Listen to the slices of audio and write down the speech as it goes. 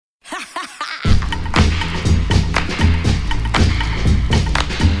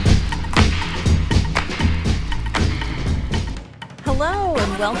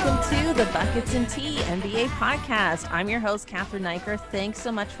welcome to the Buckets and Tea NBA podcast. I'm your host, Catherine Niker. Thanks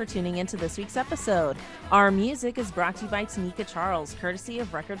so much for tuning into this week's episode. Our music is brought to you by Tanika Charles, courtesy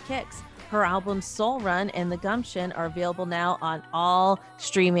of Record Kicks. Her albums Soul Run and The Gumption are available now on all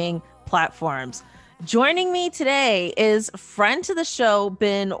streaming platforms. Joining me today is friend to the show,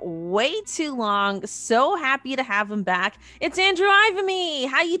 been way too long. So happy to have him back. It's Andrew Ivimey.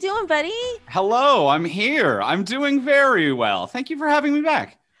 How you doing, buddy? Hello, I'm here. I'm doing very well. Thank you for having me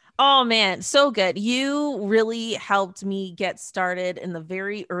back. Oh man, so good. You really helped me get started in the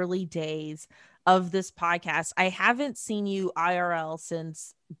very early days of this podcast. I haven't seen you IRL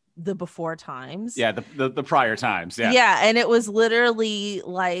since the before times. Yeah, the prior times. Yeah, and it was literally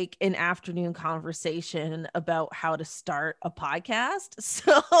like an afternoon conversation about how to start a podcast.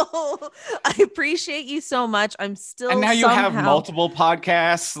 So I appreciate you so much. I'm still And now you have multiple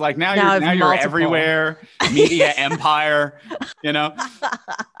podcasts. Like now you're everywhere. Media empire, you know.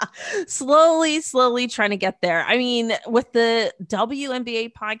 slowly trying to get there. I mean, with the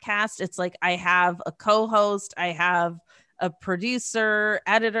WNBA podcast, it's like I have a co-host, I have a producer,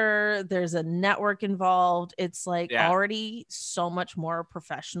 editor, there's a network involved. It's like already so much more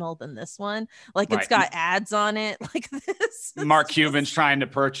professional than this one. Like It's got ads on it. Like this. Mark Cuban's trying to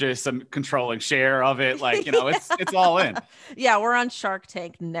purchase some controlling share of it. Like, you know, it's all in. Yeah, we're on Shark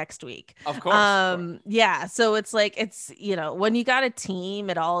Tank next week. Of course. Yeah. So it's like, it's, you know, when you got a team,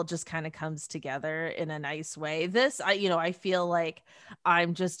 it all just kind of comes together in a nice way. I feel like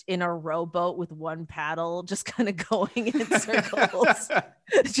I'm just in a rowboat with one paddle, just kind of going in circles,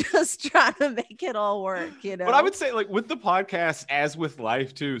 just trying to make it all work, you know. But I would say, like, with the podcast, as with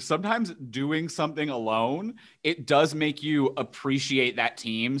life too, sometimes doing something alone, it does make you appreciate that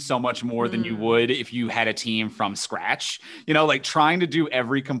team so much more than you would if you had a team from scratch. You know, like trying to do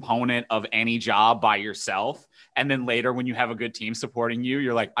every component of any job by yourself. And then later when you have a good team supporting you,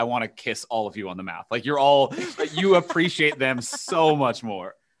 you're like, I want to kiss all of you on the mouth. Like you appreciate them so much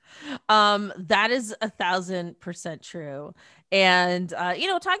more. That is 1,000% true. And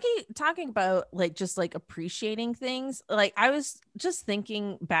talking about like just like appreciating things, like I was just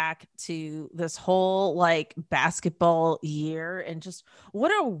thinking back to this whole like basketball year and just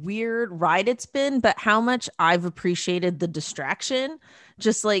what a weird ride it's been, but how much I've appreciated the distraction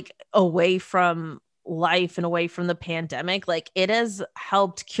just like away from life and away from the pandemic. Like it has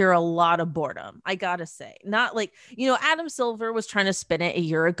helped cure a lot of boredom, I gotta say. Not like, you know, Adam Silver was trying to spin it a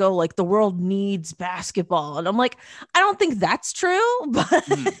year ago like the world needs basketball, and I'm like, I don't think that's true, but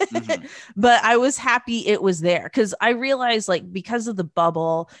but I was happy it was there because I realized like because of the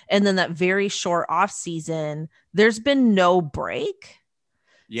bubble and then that very short off season, there's been no break.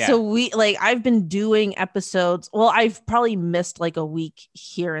 Yeah. So I've been doing episodes. Well, I've probably missed like a week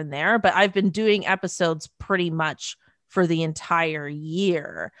here and there, but I've been doing episodes pretty much for the entire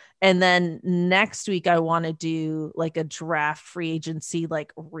year. And then next week, I want to do like a draft free agency,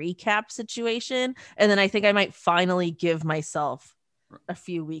 like recap situation. And then I think I might finally give myself a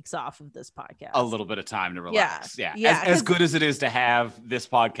few weeks off of this podcast. A little bit of time to relax. Yeah. As good as it is to have this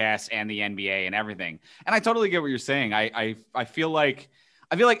podcast and the NBA and everything. And I totally get what you're saying. I feel like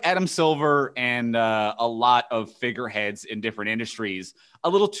Adam Silver and a lot of figureheads in different industries a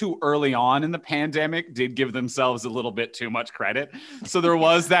little too early on in the pandemic did give themselves a little bit too much credit. So there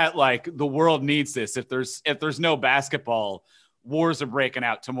was that like the world needs this. If there's no basketball, wars are breaking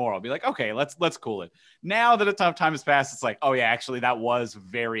out tomorrow. I'll be like, okay, let's cool it. Now that a tough time has passed, it's like, oh yeah, actually that was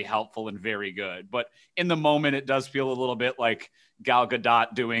very helpful and very good. But in the moment, it does feel a little bit like Gal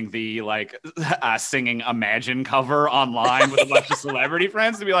Gadot doing the like singing Imagine cover online with a bunch of celebrity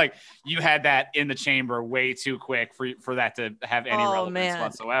friends to be like, you had that in the chamber way too quick for that to have any relevance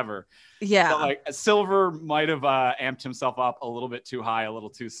whatsoever. Yeah. But like Silver might have amped himself up a little bit too high, a little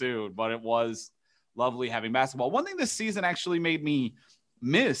too soon, but it was lovely having basketball. One thing this season actually made me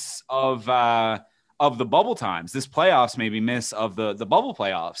miss of the bubble times, this playoffs made me miss of the bubble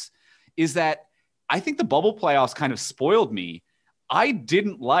playoffs, is that I think the bubble playoffs kind of spoiled me. I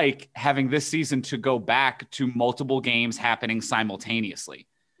didn't like having this season to go back to multiple games happening simultaneously.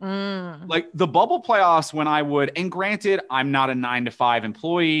 Like the bubble playoffs when I would, and granted, I'm not a 9-to-5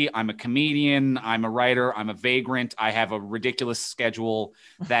 employee. I'm a comedian. I'm a writer. I'm a vagrant. I have a ridiculous schedule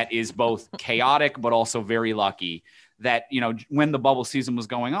that is both chaotic, but also very lucky that, you know, when the bubble season was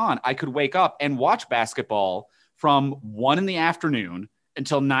going on, I could wake up and watch basketball from 1 p.m.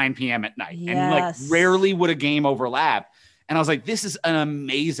 until 9 p.m. at night. Yes. And like rarely would a game overlap. And I was like, this is an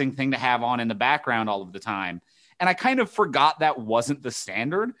amazing thing to have on in the background all of the time. And I kind of forgot that wasn't the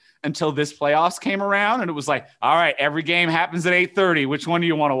standard until this playoffs came around. And it was like, all right, every game happens at 8:30. Which one do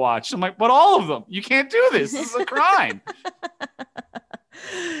you want to watch? I'm like, but all of them. You can't do this. This is a crime.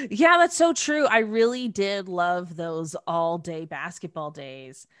 Yeah, that's so true. I really did love those all day basketball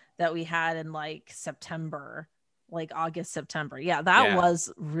days that we had in like September, like August, September. Yeah, that Yeah.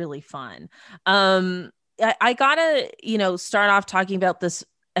 was really fun. I gotta, start off talking about this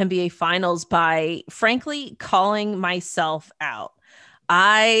NBA finals by frankly calling myself out.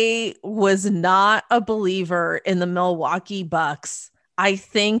 I was not a believer in the Milwaukee Bucks. I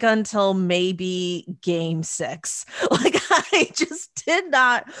think until maybe game 6. Like, I just did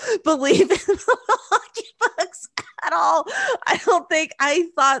not believe in the Milwaukee Bucks at all. I don't think I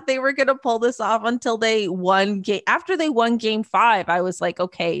thought they were going to pull this off until they won game. After they won game 5, I was like,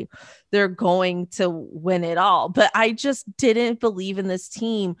 okay, they're going to win it all. But I just didn't believe in this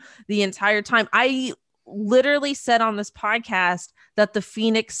team the entire time. I literally said on this podcast that the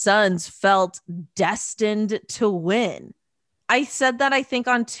Phoenix Suns felt destined to win. I said that I think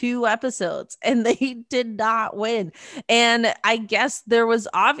on 2 episodes and they did not win. And I guess there was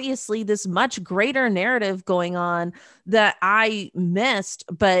obviously this much greater narrative going on that I missed.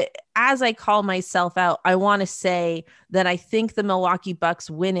 But as I call myself out, I want to say that I think the Milwaukee Bucks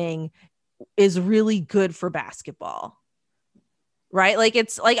winning is really good for basketball. Right. Like,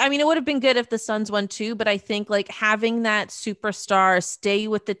 it's like, I mean, it would have been good if the Suns won too, but I think like having that superstar stay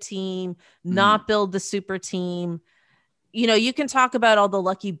with the team, not build the super team. You can talk about all the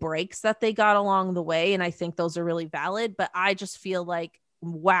lucky breaks that they got along the way, and I think those are really valid, but I just feel like,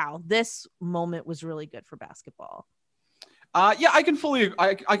 wow, this moment was really good for basketball. Yeah, I can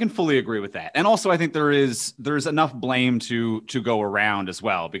fully agree with that. And also I think there's enough blame to go around as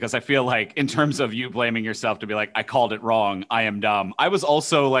well, because I feel like in terms of you blaming yourself to be like, I called it wrong, I am dumb. I was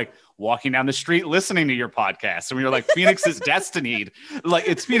also like walking down the street listening to your podcast. And we were like, Phoenix is destined. Like,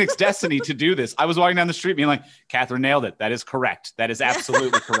 it's Phoenix destiny to do this. I was walking down the street being like, Catherine nailed it. That is correct. That is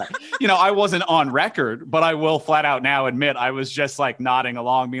absolutely correct. I wasn't on record, but I will flat out now admit I was just like nodding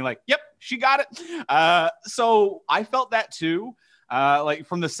along, being like, yep, she got it. So I felt that too. Like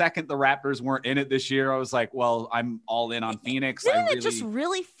from the second the Raptors weren't in it this year, I was like, well, I'm all in on Phoenix. Didn't it just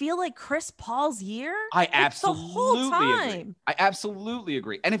really feel like Chris Paul's year? I absolutely the whole time. agree. I absolutely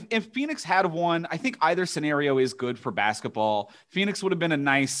agree. And if Phoenix had won, I think either scenario is good for basketball. Phoenix would have been a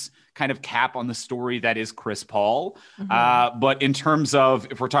nice kind of cap on the story that is Chris Paul. But in terms of,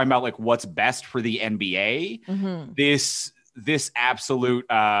 if we're talking about like what's best for the NBA, this absolute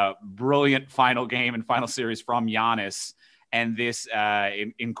brilliant final game and final series from Giannis and this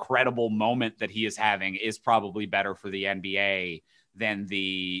incredible moment that he is having is probably better for the NBA than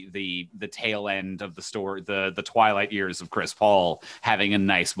the tail end of the story, the twilight years of Chris Paul having a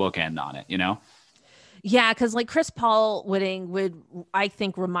nice bookend on it, Yeah, because like Chris Paul winning would, I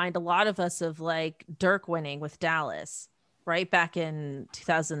think, remind a lot of us of like Dirk winning with Dallas, right back in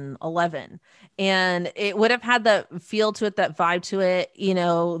 2011. And it would have had that feel to it, that vibe to it.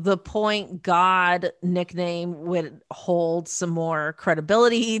 The point God nickname would hold some more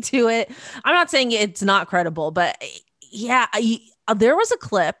credibility to it. I'm not saying it's not credible, but yeah, there was a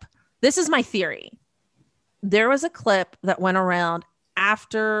clip. This is my theory. There was a clip that went around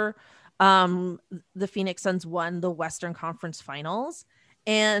after the Phoenix Suns won the Western Conference Finals,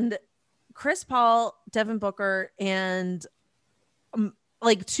 and Chris Paul, Devin Booker, and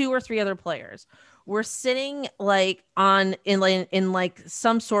like 2 or 3 other players were sitting like in like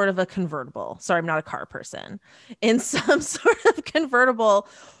some sort of a convertible. Sorry, I'm not a car person. In some sort of convertible,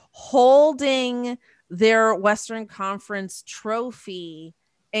 holding their Western Conference trophy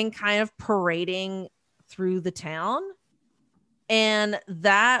and kind of parading through the town. And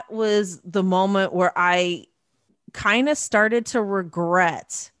that was the moment where I kind of started to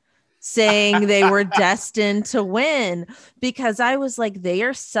regret saying they were destined to win, because I was like, they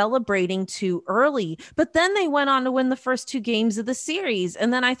are celebrating too early. But then they went on to win the first 2 games of the series.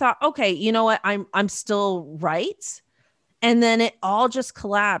 And then I thought, okay, you know what? I'm still right. And then it all just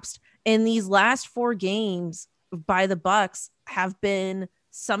collapsed. And these last 4 games by the Bucks have been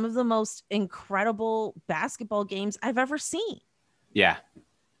some of the most incredible basketball games I've ever seen. Yeah.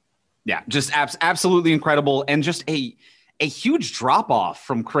 Just absolutely incredible. And just a huge drop off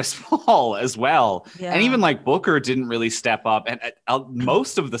from Chris Paul as well. Yeah. And even like Booker didn't really step up. And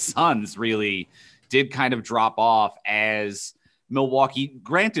most of the Suns really did kind of drop off as Milwaukee,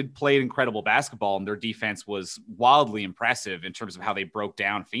 granted, played incredible basketball and their defense was wildly impressive in terms of how they broke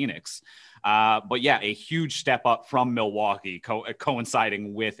down Phoenix. But yeah, a huge step up from Milwaukee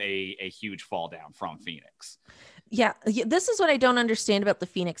coinciding with a huge fall down from Phoenix. Yeah, this is what I don't understand about the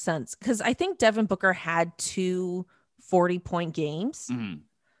Phoenix Suns, because I think Devin Booker had 2 40-point games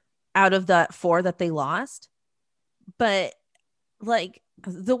out of the 4 that they lost. But like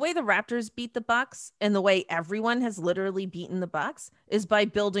the way the Raptors beat the Bucks and the way everyone has literally beaten the Bucks is by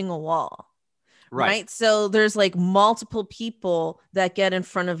building a wall. Right. Right. So there's like multiple people that get in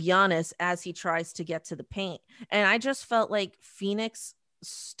front of Giannis as he tries to get to the paint. And I just felt like Phoenix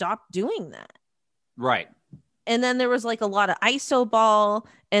stopped doing that. Right. And then there was like a lot of ISO ball.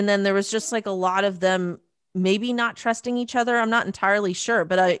 And then there was just like a lot of them maybe not trusting each other. I'm not entirely sure.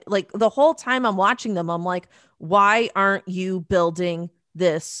 But I like the whole time I'm watching them, I'm like, why aren't you building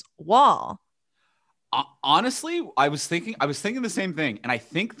this wall? Honestly, I was thinking the same thing, and I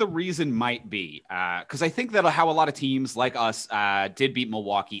think the reason might be because I think that how a lot of teams like us did beat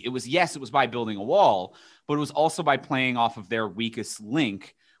Milwaukee. It was by building a wall, but it was also by playing off of their weakest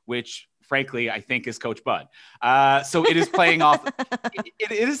link, which frankly I think is Coach Bud. So it is playing off.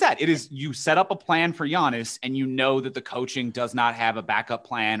 It is that it is you set up a plan for Giannis, and you know that the coaching does not have a backup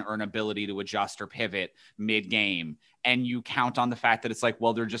plan or an ability to adjust or pivot mid game. And you count on the fact that it's like,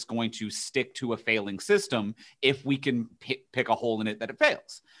 well, they're just going to stick to a failing system if we can pick a hole in it that it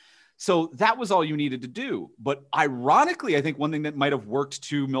fails. So that was all you needed to do. But ironically, I think one thing that might have worked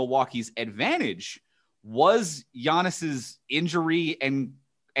to Milwaukee's advantage was Giannis's injury and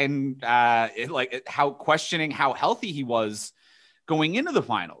like how questioning how healthy he was going into the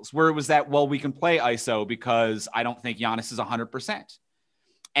finals, where it was that, well, we can play ISO because I don't think Giannis is 100%.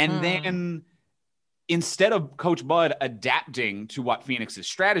 And then instead of Coach Bud adapting to what Phoenix's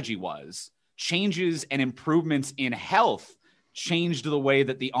strategy was, changes and improvements in health changed the way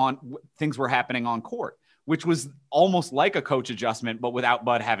that things were happening on court, which was almost like a coach adjustment, but without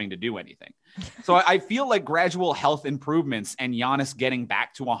Bud having to do anything. So I feel like gradual health improvements and Giannis getting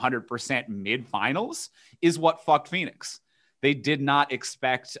back to 100% mid-finals is what fucked Phoenix. They did not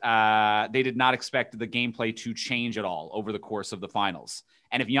expect the gameplay to change at all over the course of the finals.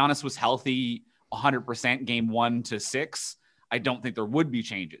 And if Giannis was healthy 100% game 1 to 6, I don't think there would be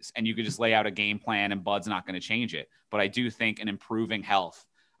changes, and you could just lay out a game plan and Bud's not going to change it. But I do think an improving health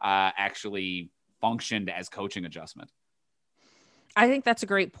actually functioned as coaching adjustment. I think that's a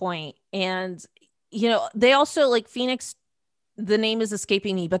great point. And, you know, they also like Phoenix, the name is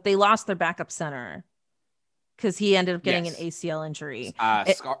escaping me, but they lost their backup center because he ended up getting an ACL injury.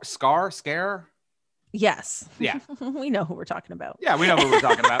 Scare. Yes. Yeah. We know who we're talking about. Yeah, we know who we're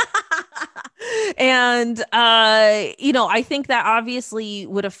talking about. And, you know, I think that obviously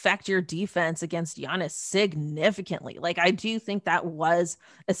would affect your defense against Giannis significantly. Like, I do think that was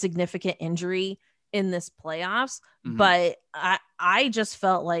a significant injury in this playoffs, but I just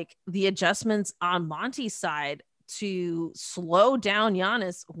felt like the adjustments on Monty's side to slow down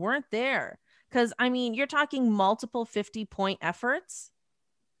Giannis weren't there. Because, I mean, you're talking multiple 50-point efforts,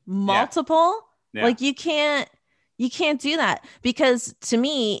 multiple. Yeah. Like you can't do that, because to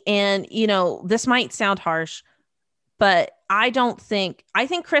me, and you know, this might sound harsh, but I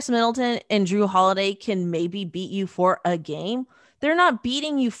think Chris Middleton and Drew Holiday can maybe beat you for a game. They're not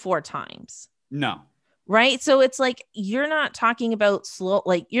beating you 4 times. No. Right. So it's like, you're not talking about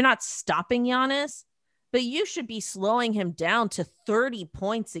like you're not stopping Giannis, but you should be slowing him down to 30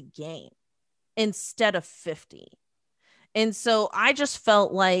 points a game instead of 50. And so I just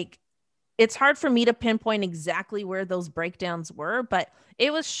felt like it's hard for me to pinpoint exactly where those breakdowns were, but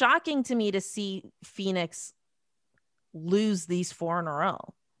it was shocking to me to see Phoenix lose these 4 in a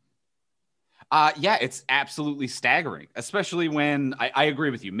row. Yeah, it's absolutely staggering, especially when I agree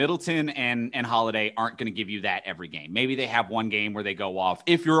with you. Middleton and Holiday aren't going to give you that every game. Maybe they have one game where they go off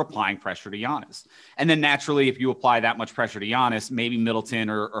if you're applying pressure to Giannis. And then naturally, if you apply that much pressure to Giannis, maybe Middleton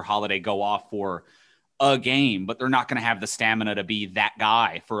or Holiday go off for a game, but they're not going to have the stamina to be that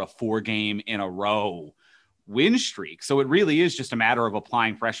guy for a 4-game in a row win streak. So it really is just a matter of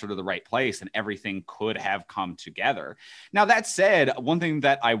applying pressure to the right place, and everything could have come together. Now, that said, one thing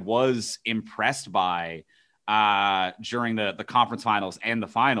that I was impressed by during the conference finals and the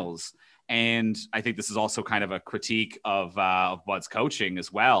finals, and I think this is also kind of a critique of Bud's coaching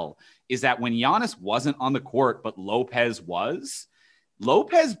as well, is that when Giannis wasn't on the court, but Lopez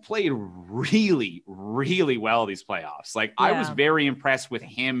played really, really well these playoffs. Like, yeah. I was very impressed with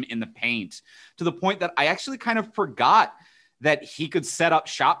him in the paint, to the point that I actually kind of forgot that he could set up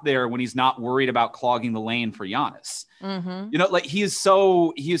shop there when he's not worried about clogging the lane for Giannis. You know, like he's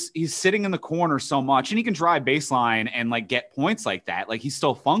sitting in the corner so much, and he can drive baseline and like get points like that. Like, he's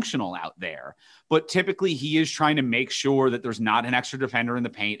still functional out there, but typically he is trying to make sure that there's not an extra defender in the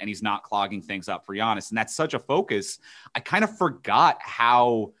paint and he's not clogging things up for Giannis. And that's such a focus. I kind of forgot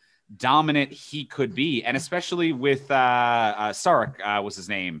how dominant he could be. And especially with Saric was his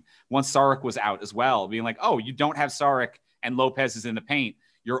name. Once Saric was out as well, being like, oh, you don't have Saric and Lopez is in the paint.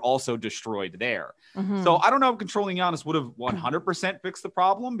 you're also destroyed there. Mm-hmm. So I don't know if controlling Giannis would have 100% fixed the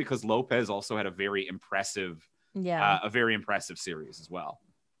problem, because Lopez also had a very impressive series as well.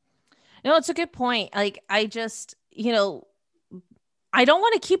 No, it's a good point. Like, I just, I don't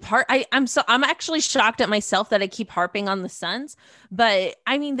want to keep I'm actually shocked at myself that I keep harping on the Suns, but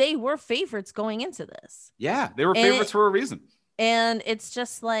I mean, they were favorites going into this. Yeah, they were favorites for a reason. And it's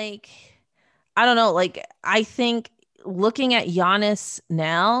just like, I don't know, like, I think looking at Giannis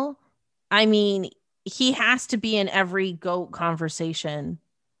now, I mean, he has to be in every GOAT conversation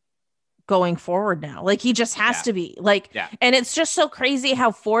going forward now. Like, he just has to be, like, and it's just so crazy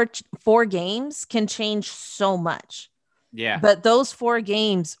how four games can change so much. Yeah. But those 4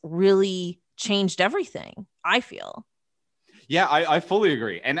 games really changed everything, I feel. Yeah, I fully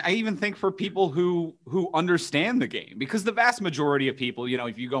agree. And I even think for people who understand the game, because the vast majority of people,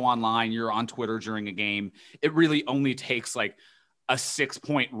 if you go online, you're on Twitter during a game, it really only takes like a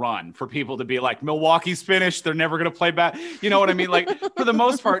 6-point run for people to be like, Milwaukee's finished, they're never going to play back. You know what I mean? Like, for the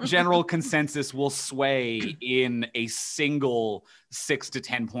most part, general consensus will sway in a single 6 to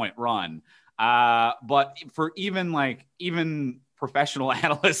 10 point run. But for even professional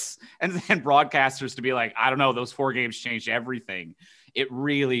analysts and broadcasters to be like, I don't know, those 4 games changed everything, it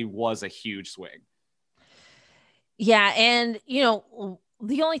really was a huge swing. Yeah. And,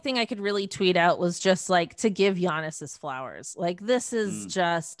 the only thing I could really tweet out was just like to give Giannis his flowers. Like, this is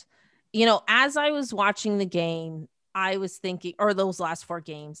just, as I was watching the game, I was thinking, or those last 4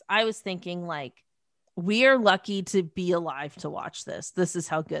 games, I was thinking, like, we are lucky to be alive to watch this. This is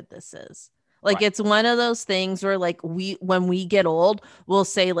how good this is. Like, right. It's one of those things where, like, when we get old, we'll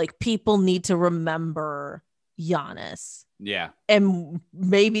say, like, people need to remember Giannis. Yeah. And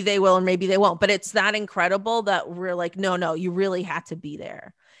maybe they will, and maybe they won't. But it's that incredible that we're like, no, you really had to be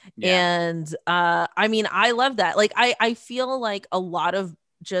there. Yeah. And I mean, I love that. Like, I feel like a lot of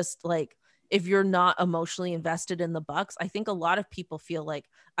just like, if you're not emotionally invested in the Bucks, I think a lot of people feel like,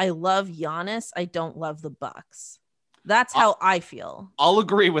 I love Giannis, I don't love the Bucks. That's how I feel. I'll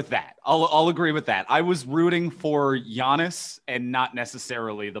agree with that. I'll agree with that. I was rooting for Giannis and not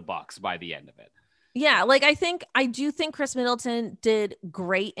necessarily the Bucks by the end of it. Yeah, like, I do think Chris Middleton did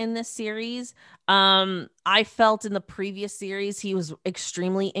great in this series. I felt in the previous series he was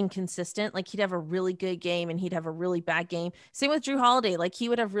extremely inconsistent. Like, he'd have a really good game and he'd have a really bad game. Same with Jrue Holiday. Like, he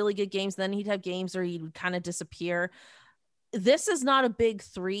would have really good games, then he'd have games where he would kind of disappear. This is not a big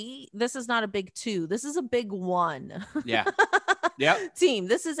 3. This is not a big 2. This is a big 1. Yeah. Yeah. Team.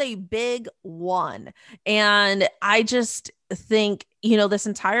 This is a big 1. And I just think, this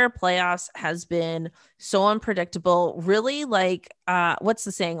entire playoffs has been so unpredictable. Really, like, what's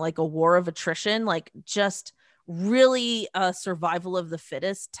the saying? Like a war of attrition, like just really a survival of the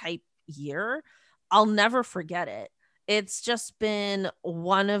fittest type year. I'll never forget it. It's just been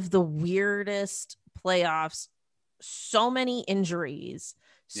one of the weirdest playoffs. So many injuries,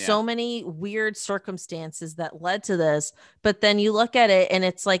 so many weird circumstances that led to this. But then you look at it and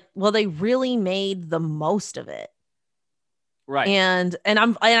it's like, well, they really made the most of it. Right. And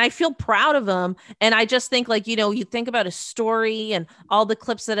I feel proud of them. And I just think, like, you think about his story and all the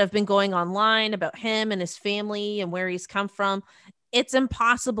clips that have been going online about him and his family and where he's come from. It's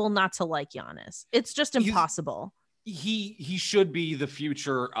impossible not to like Giannis. It's just impossible. He should be the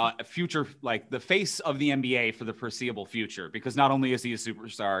future, like the face of the NBA for the foreseeable future, because not only is he a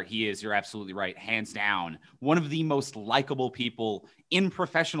superstar, he is, you're absolutely right, hands down, one of the most likable people in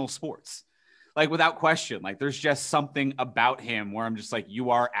professional sports. Like, without question, like, there's just something about him where I'm just like, you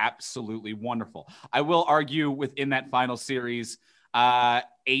are absolutely wonderful. I will argue within that final series,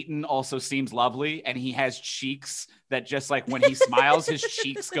 Ayton also seems lovely, and he has cheeks that just, like, when he smiles, his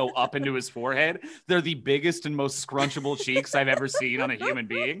cheeks go up into his forehead. They're the biggest and most scrunchable cheeks I've ever seen on a human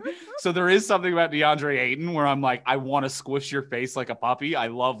being. So there is something about DeAndre Ayton where I'm like, I want to squish your face like a puppy. I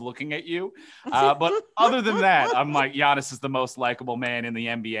love looking at you. But other than that, I'm like, Giannis is the most likable man in the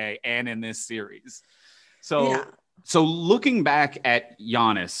NBA and in this series. So looking back at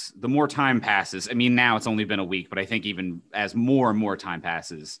Giannis, the more time passes, I mean, now it's only been a week, but I think even as more and more time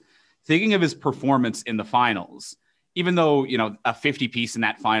passes, thinking of his performance in the finals, even though, a 50 piece in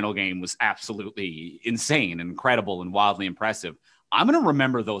that final game was absolutely insane and incredible and wildly impressive, I'm going to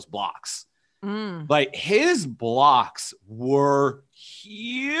remember those blocks. Like, his blocks were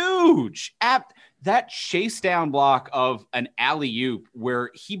huge. That chase down block of an alley-oop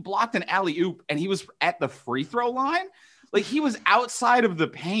where he blocked an alley-oop and he was at the free throw line. Like, he was outside of the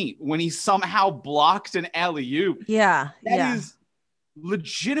paint when he somehow blocked an alley-oop. Yeah. That is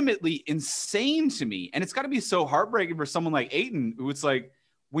legitimately insane to me. And it's got to be so heartbreaking for someone like Ayton, who it's like,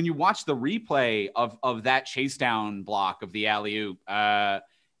 when you watch the replay of that chase down block of the alley-oop,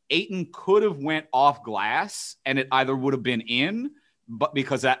 Ayton could have went off glass and it either would have been in, but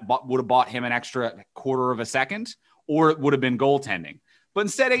because that would have bought him an extra quarter of a second, or it would have been goaltending. But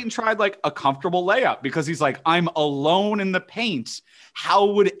instead, Ayton tried like a comfortable layup because he's like, I'm alone in the paint. How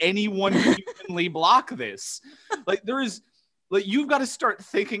would anyone humanly block this? Like you've got to start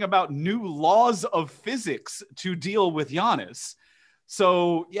thinking about new laws of physics to deal with Giannis.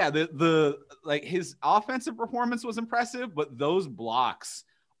 So yeah, the like his offensive performance was impressive, but those blocks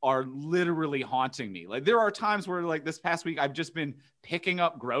are literally haunting me. Like there are times where like this past week, I've just been picking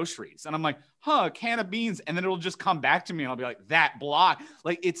up groceries and I'm like, a can of beans. And then it'll just come back to me and I'll be like, that block.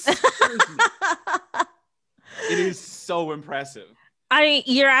 Like it scares me. It is so impressive.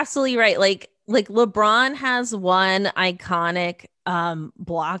 You're absolutely right. Like LeBron has one iconic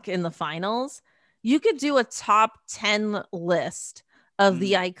block in the finals. You could do a top 10 list of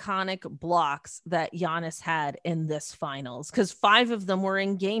the iconic blocks that Giannis had in this finals, because 5 of them were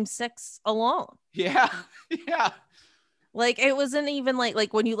in game 6 alone. Yeah. Yeah. Like it wasn't even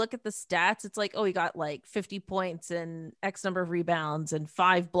like when you look at the stats, it's like, oh, he got like 50 points and X number of rebounds and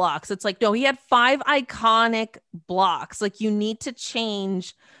 5 blocks. It's like, no, he had 5 iconic blocks. Like you need to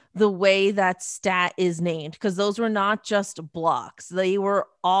change the way that stat is named, because those were not just blocks. They were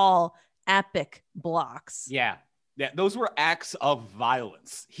all epic blocks. Yeah. Yeah, those were acts of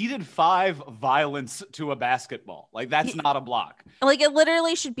violence. He did 5 violence to a basketball. Like that's not a block. Like it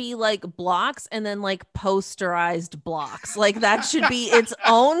literally should be like blocks and then like posterized blocks. Like that should be its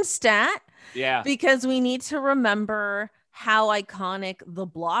own stat. Yeah. Because we need to remember how iconic the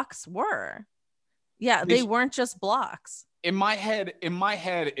blocks were. Yeah, they weren't just blocks. In my head,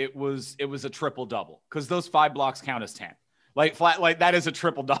 it was a triple double because those 5 blocks count as 10. Like that is a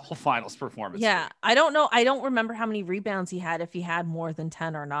triple double finals performance. Yeah. I don't know. I don't remember how many rebounds he had, if he had more than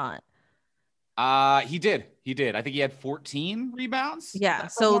 10 or not. He did. I think he had 14 rebounds. Yeah.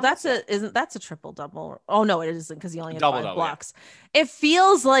 So that's a triple double. Oh no, it isn't, because he only had 5 blocks. Yeah. It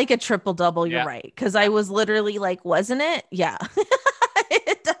feels like a triple double. You're right. Because I was literally like, wasn't it? Yeah.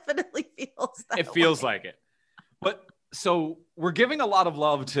 It definitely feels that. It feels like it. But so we're giving a lot of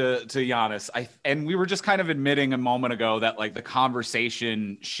love to Giannis. And we were just kind of admitting a moment ago that like the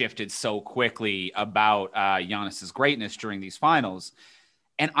conversation shifted so quickly about Giannis's greatness during these finals.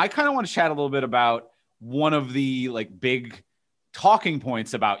 And I kind of want to chat a little bit about one of the like big talking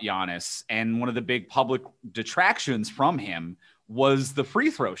points about Giannis, and one of the big public detractions from him was the free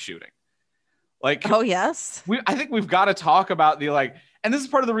throw shooting. Like, oh yes, I think we've got to talk about the like. And this is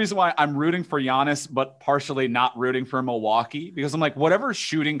part of the reason why I'm rooting for Giannis, but partially not rooting for Milwaukee, because I'm like, whatever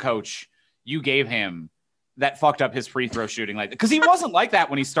shooting coach you gave him that fucked up his free throw shooting, like, because he wasn't like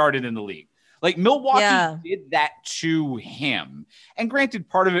that when he started in the league. Like Milwaukee did that to him. And granted,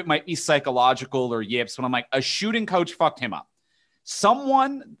 part of it might be psychological or yips, but I'm like, a shooting coach fucked him up.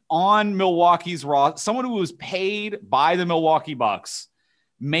 Someone on Milwaukee's someone who was paid by the Milwaukee Bucks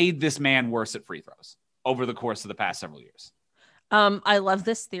made this man worse at free throws over the course of the past several years. I love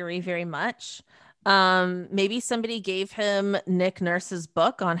this theory very much. Maybe somebody gave him Nick Nurse's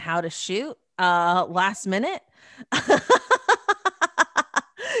book on how to shoot last minute.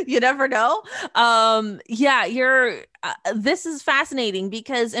 You never know. This is fascinating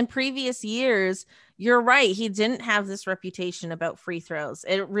because in previous years, you're right, he didn't have this reputation about free throws.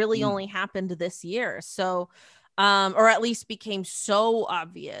 It really only happened this year. So, or at least became so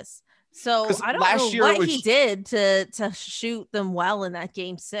obvious. So I don't know what he did to shoot them well in that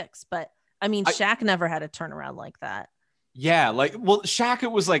game 6, but I mean, Shaq never had a turnaround like that. Yeah, like, well, Shaq,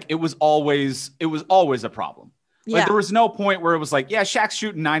 it was always a problem. Like there was no point where it was like, yeah, Shaq's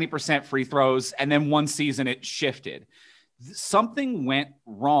shooting 90% free throws, and then one season it shifted. Something went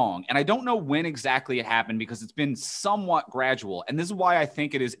wrong, and I don't know when exactly it happened because it's been somewhat gradual. And this is why I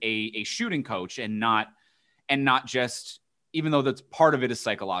think it is a shooting coach and not just. Even though that's part of it is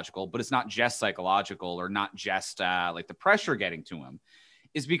psychological, but it's not just psychological or not just like the pressure getting to him,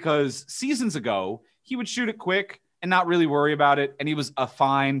 is because seasons ago, he would shoot it quick and not really worry about it. And he was a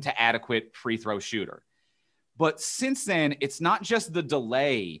fine to adequate free throw shooter. But since then, it's not just the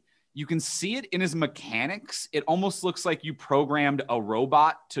delay. You can see it in his mechanics. It almost looks like you programmed a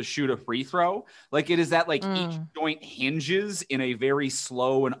robot to shoot a free throw. Like it is that like each joint hinges in a very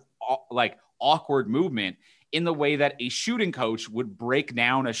slow and like awkward movement, in the way that a shooting coach would break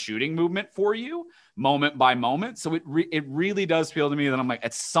down a shooting movement for you moment by moment. So it really does feel to me that I'm like,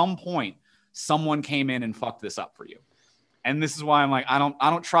 at some point, someone came in and fucked this up for you. And this is why I'm like, I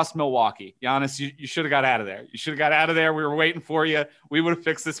don't trust Milwaukee. Giannis, you should have got out of there. You should have got out of there. We were waiting for you. We would have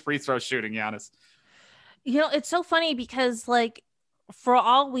fixed this free throw shooting, Giannis. You know, it's so funny because like, for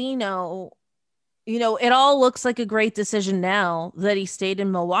all we know, it all looks like a great decision now that he stayed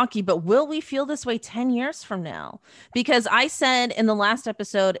in Milwaukee, but will we feel this way 10 years from now? Because I said in the last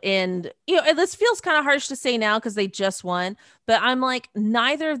episode, and this feels kind of harsh to say now because they just won, but I'm like,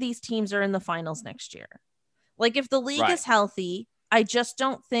 neither of these teams are in the finals next year. Like, if the league Right. is healthy, I just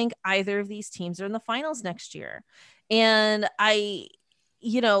don't think either of these teams are in the finals next year. And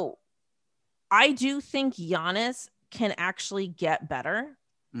you know, I do think Giannis can actually get better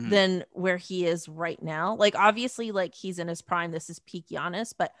Mhm. than where he is right now. Like, obviously, like, he's in his prime. This is peak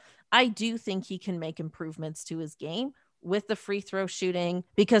Giannis, but I do think he can make improvements to his game with the free throw shooting,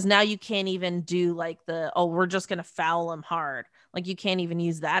 because now you can't even do like we're just going to foul him hard. Like, you can't even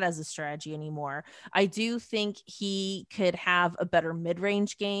use that as a strategy anymore. I do think he could have a better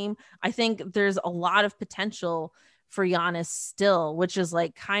mid-range game. I think there's a lot of potential for Giannis still, which is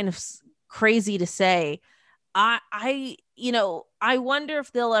like kind of crazy to say. I wonder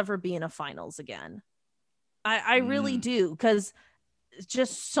if they'll ever be in a finals again. I really Mm. do, because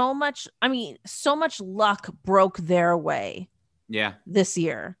just so much luck broke their way Yeah. this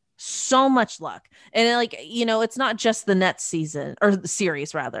year. So much luck. And like, it's not just the Nets season, or the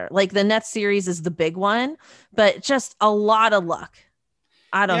series rather. Like, the Nets series is the big one, but just a lot of luck.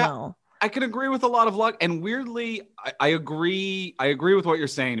 I don't Yeah. know. I can agree with a lot of luck, and weirdly, I agree. I agree with what you're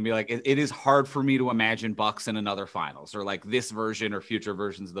saying. To be like, it is hard for me to imagine Bucks in another finals, or like this version or future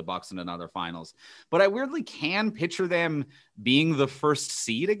versions of the Bucks in another finals. But I weirdly can picture them being the first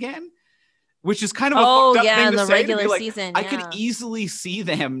seed again, which is kind of a Oh fucked up yeah, thing in to the say. To be regular like, season. I could Yeah. easily see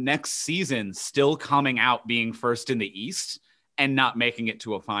them next season still coming out being first in the East and not making it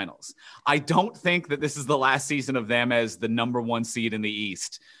to a finals. I don't think that this is the last season of them as the number one seed in the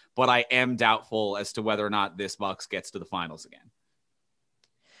East, but I am doubtful as to whether or not this Bucks gets to the finals again.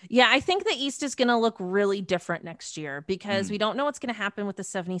 Yeah, I think the East is going to look really different next year because we Mm. don't know what's going to happen with the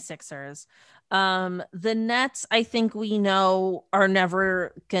 76ers. The Nets, I think we know, are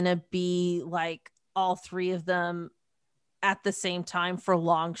never going to be like all three of them at the same time for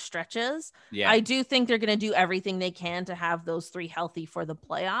long stretches. Yeah. I do think they're going to do everything they can to have those three healthy for the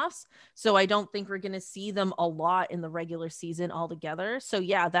playoffs. So I don't think we're going to see them a lot in the regular season altogether. So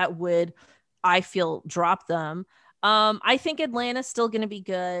yeah, that would, I feel, drop them. I think Atlanta's still going to be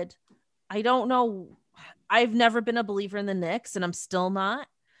good. I don't know. I've never been a believer in the Knicks, and I'm still not.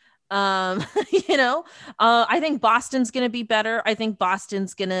 Um, I think Boston's going to be better. I think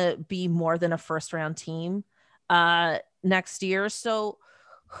Boston's going to be more than a first round team next year. So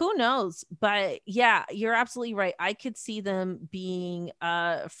who knows? But yeah, you're absolutely right. I could see them being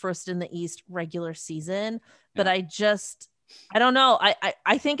first in the East regular season, but Yeah. I don't know.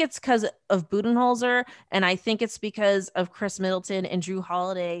 I think it's because of Budenholzer, and I think it's because of Chris Middleton and Drew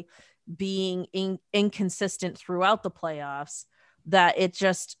Holiday being inconsistent throughout the playoffs, that it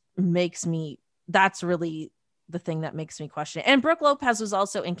just makes me, that's really the thing that makes me question it. And Brooke Lopez was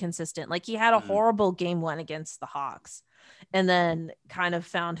also inconsistent. Like, he had a Mm. horrible game one against the Hawks and then kind of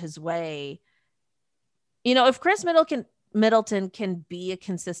found his way. If Chris Middleton can be a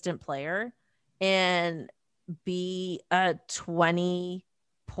consistent player and be a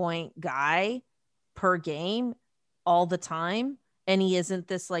 20-point guy per game all the time, and he isn't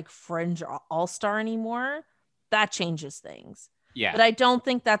this like fringe all-star anymore, that changes things. Yeah. But I don't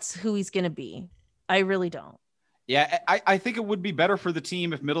think that's who he's going to be. I really don't. Yeah, I think it would be better for the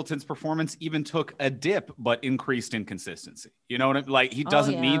team if Middleton's performance even took a dip, but increased in consistency. You know what I mean? Like, he Oh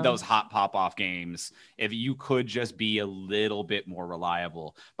doesn't need yeah. those hot pop-off games if you could just be a little bit more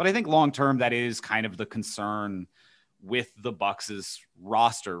reliable. But I think long-term, that is kind of the concern with the Bucks'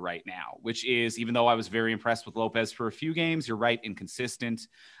 roster right now, which is, even though I was very impressed with Lopez for a few games, you're right, inconsistent.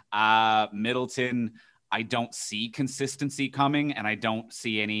 Middleton, I don't see consistency coming, and I don't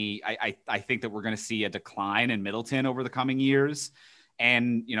see any. I think that we're going to see a decline in Middleton over the coming years.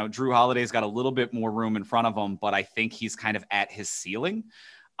 And, Drew Holiday's got a little bit more room in front of him, but I think he's kind of at his ceiling.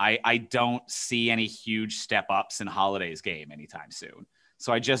 I don't see any huge step ups in Holiday's game anytime soon.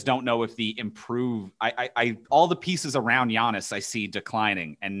 So I just don't know if the all the pieces around Giannis I see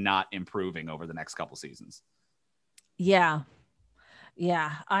declining and not improving over the next couple seasons. Yeah.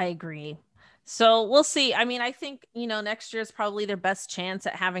 Yeah, I agree. So we'll see. I mean, I think, next year is probably their best chance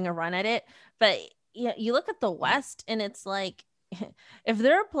at having a run at it. But yeah, you look at the West and it's like, if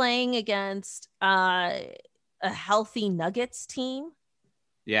they're playing against a healthy Nuggets team,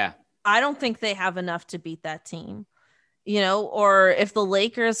 Yeah. I don't think they have enough to beat that team. Or if the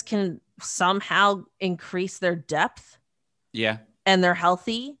Lakers can somehow increase their depth Yeah. and they're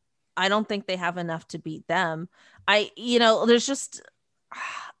healthy, I don't think they have enough to beat them. There's just,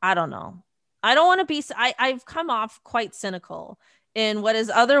 I don't know. I don't want to be, I've come off quite cynical in what has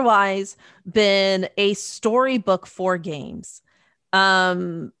otherwise been a storybook for games,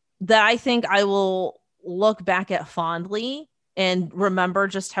 that I think I will look back at fondly and remember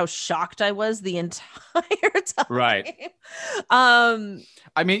just how shocked I was the entire time. Right. Um,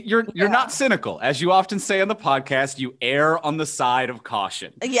 I mean, you're not cynical. As you often say on the podcast, you err on the side of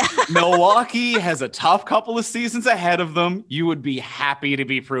caution. Yeah. Milwaukee has a tough couple of seasons ahead of them. You would be happy to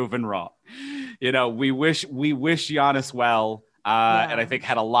be proven wrong. We wish Giannis well. And I think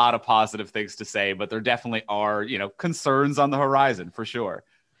had a lot of positive things to say, but there definitely are, concerns on the horizon for sure.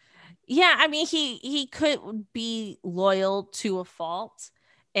 Yeah, I mean, he could be loyal to a fault,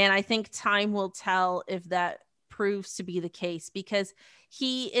 and I think time will tell if that proves to be the case, because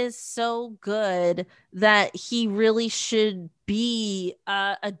he is so good that he really should be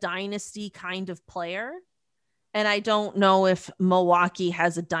a dynasty kind of player, and I don't know if Milwaukee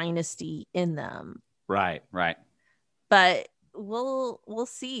has a dynasty in them. Right. But we'll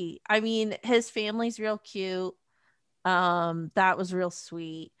see. I mean, his family's real cute. That was real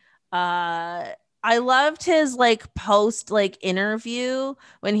sweet. I loved his like post like interview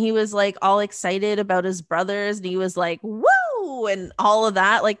when he was like all excited about his brothers and he was like woo and all of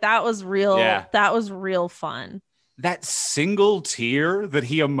that. Like that was real. Yeah. That was real fun. That single tear that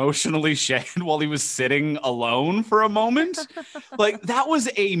he emotionally shed while he was sitting alone for a moment, like that was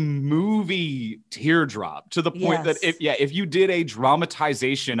a movie teardrop, to the point that if you did a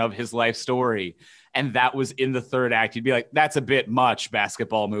dramatization of his life story and that was in the third act, you'd be like, that's a bit much,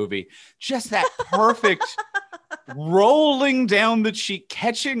 basketball movie. Just that perfect rolling down the cheek,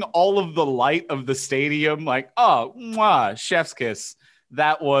 catching all of the light of the stadium, like, oh, mwah, chef's kiss.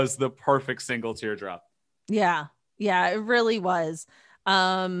 That was the perfect single teardrop. Yeah, it really was.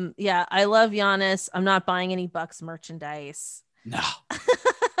 Yeah, I love Giannis. I'm not buying any Bucks merchandise. No.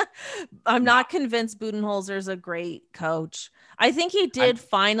 I'm not convinced Budenholzer's a great coach. I think he did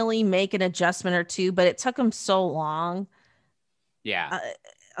finally make an adjustment or two, but it took him so long. Yeah.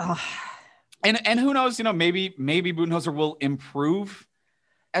 And who knows, maybe Budenholzer will improve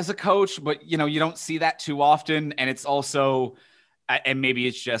as a coach, but you don't see that too often. And it's also, and maybe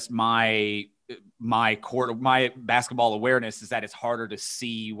it's just my basketball awareness is that it's harder to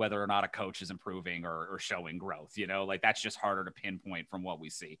see whether or not a coach is improving or showing growth, like that's just harder to pinpoint from what we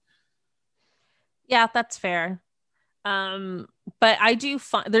see. Yeah, that's fair. But I do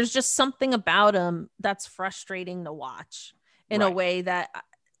find there's just something about him that's frustrating to watch in a way that,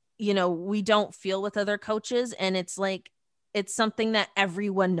 we don't feel with other coaches. And it's like, it's something that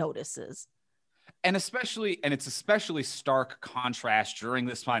everyone notices. And it's especially stark contrast during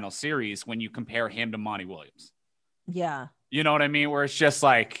this final series when you compare him to Monty Williams. Yeah. You know what I mean? Where it's just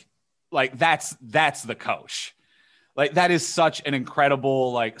like that's the coach. Like that is such an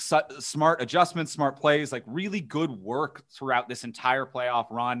incredible, like smart adjustments, smart plays, like really good work throughout this entire playoff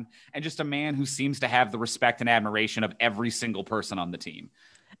run. And just a man who seems to have the respect and admiration of every single person on the team.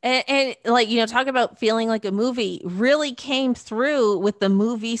 And like, talk about feeling like a movie, really came through with the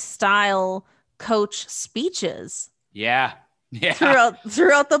movie style coach speeches. Yeah. Throughout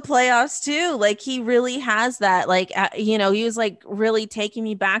the playoffs too. Like he really has that, like, he was like really taking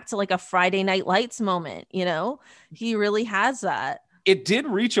me back to like a Friday Night Lights moment. He really has that. It did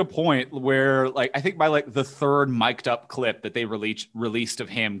reach a point where, like, I think by like the third mic'd up clip that they released of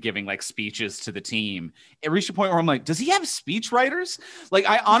him giving like speeches to the team, it reached a point where I'm like, does he have speech writers? Like,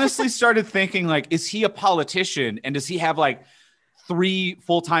 I honestly started thinking, like, is he a politician? And does he have like 3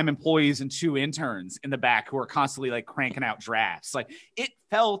 full-time employees and 2 interns in the back who are constantly like cranking out drafts? Like it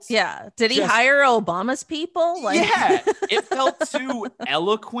felt. Yeah. Did he hire Obama's people? Like, yeah, it felt too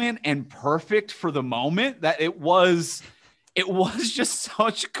eloquent and perfect for the moment that it was just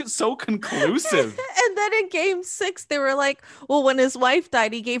so conclusive. And then in game 6, they were like, well, when his wife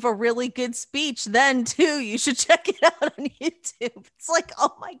died, he gave a really good speech then too. You should check it out on YouTube. It's like,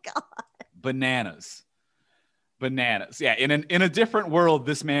 oh my God. Bananas. Yeah. In a different world,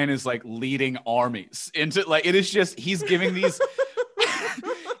 this man is like leading armies into, like, it is just, he's giving these.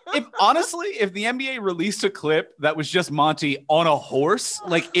 If the NBA released a clip that was just Monty on a horse,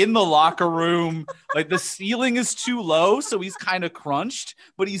 like in the locker room, like the ceiling is too low, so he's kind of crunched,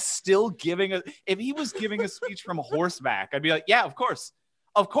 but he's still if he was giving a speech from horseback, I'd be like, yeah, of course,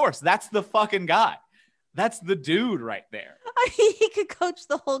 that's the fucking guy. That's the dude right there. I mean, he could coach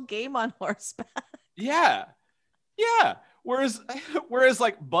the whole game on horseback. Yeah. Whereas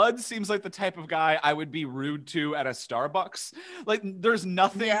like Bud seems like the type of guy I would be rude to at a Starbucks. Like there's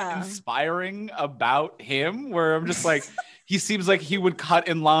nothing inspiring about him where I'm just like, he seems like he would cut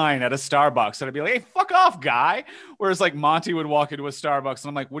in line at a Starbucks and I'd be like, hey, fuck off, guy. Whereas like Monty would walk into a Starbucks and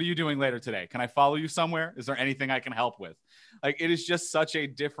I'm like, what are you doing later today? Can I follow you somewhere? Is there anything I can help with? Like it is just such a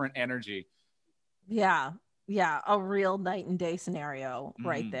different energy. Yeah. Yeah, a real night and day scenario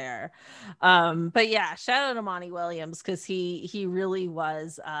right Mhm. there. But yeah, shout out to Monty Williams because he really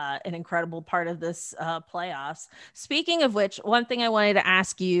was an incredible part of this playoffs. Speaking of which, one thing I wanted to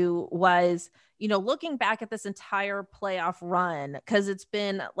ask you was, looking back at this entire playoff run, because it's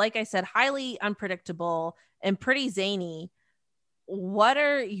been, like I said, highly unpredictable and pretty zany. What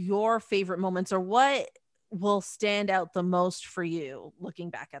are your favorite moments, or what will stand out the most for you looking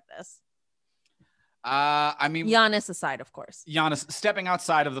back at this? I mean, Giannis aside, of course. Giannis stepping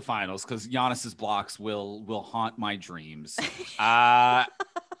outside of the finals because Giannis's blocks will haunt my dreams. Uh,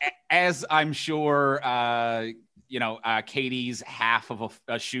 as I'm sure, Katie's half of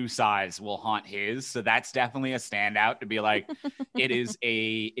a shoe size will haunt his, so that's definitely a standout to be like, it is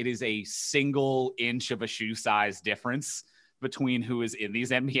a single inch of a shoe size difference between who is in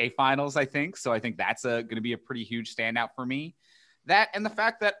these NBA finals. I think so. I think that's going to be a pretty huge standout for me. That and the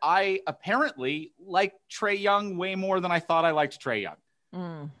fact that I apparently like Trae Young way more than I thought I liked Trae Young.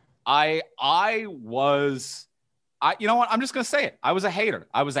 Mm. I was you know what? I'm just gonna say it. I was a hater.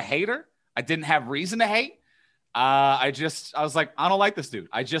 I was a hater. I didn't have reason to hate. I was like, I don't like this dude.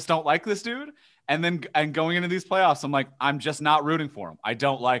 I just don't like this dude. And going into these playoffs, I'm like, I'm just not rooting for him. I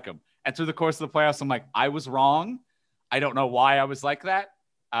don't like him. And through the course of the playoffs, I'm like, I was wrong. I don't know why I was like that.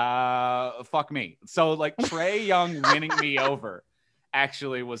 Fuck me. So like Trae Young winning me over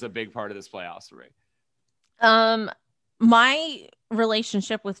actually was a big part of this playoffs for me. Um, my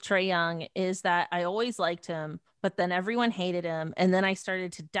relationship with Trae Young is that I always liked him, but then everyone hated him, and then I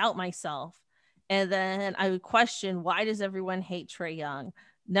started to doubt myself, and then I would question, why does everyone hate Trae Young?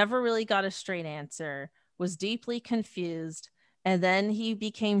 Never really got a straight answer. Was deeply confused, and then he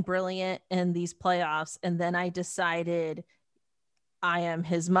became brilliant in these playoffs, and then I decided I am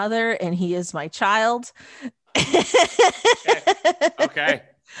his mother and he is my child. Okay. Okay.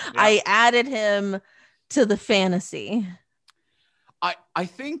 Yeah. I added him to the fantasy. I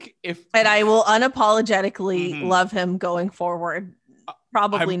think if And I will unapologetically Mhm. love him going forward. I'm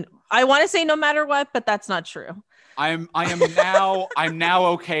Probably, I want to say no matter what, but that's not true. I'm now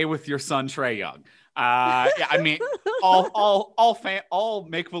okay with your son Trae Young. Yeah, I mean, all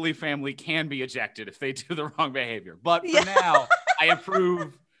make believe family can be ejected if they do the wrong behavior. But for Yeah. now, I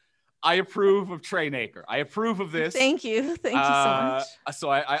approve. I approve of Trey Naker. I approve of this. Thank you. Thank you so much. So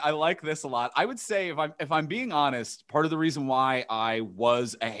I like this a lot. I would say if I'm being honest, part of the reason why I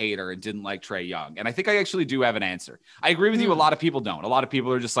was a hater and didn't like Trae Young, and I think I actually do have an answer. I agree with you. A lot of people don't. A lot of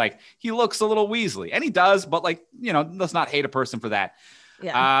people are just like, he looks a little Weasley, and he does, but like, let's not hate a person for that.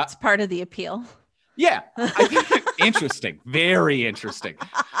 Yeah, it's part of the appeal. Yeah, I think interesting, very interesting.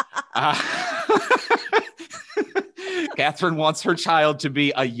 Catherine wants her child to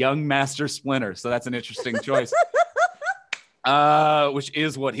be a young Master Splinter, so that's an interesting choice. Which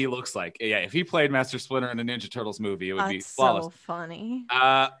is what he looks like. Yeah, if he played Master Splinter in a Ninja Turtles movie, it would be That's flawless. so funny.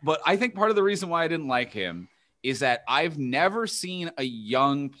 But I think part of the reason why I didn't like him is that I've never seen a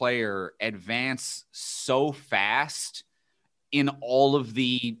young player advance so fast in all of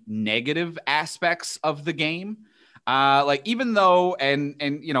the negative aspects of the game. Like even though, and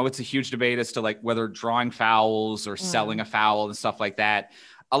it's a huge debate as to like whether drawing fouls or selling a foul and stuff like that.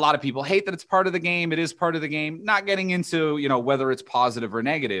 A lot of people hate that it's part of the game. It is part of the game. Not getting into, whether it's positive or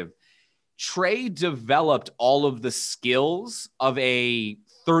negative. Trae developed all of the skills of a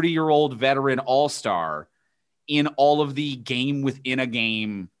 30-year-old veteran all-star in all of the game within a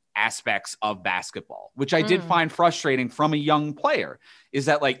game aspects of basketball, which I did find frustrating from a young player, is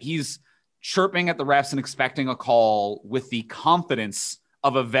that like he's chirping at the refs and expecting a call with the confidence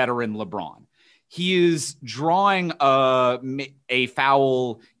of a veteran LeBron. He is drawing a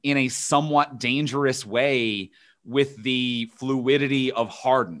foul in a somewhat dangerous way with the fluidity of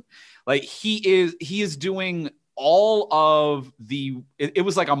Harden. Like he is doing all of it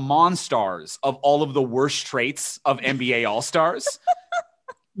was like a Monstars of all of the worst traits of NBA All-Stars,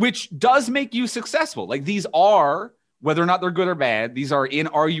 which does make you successful. Like these are, whether or not they're good or bad, these are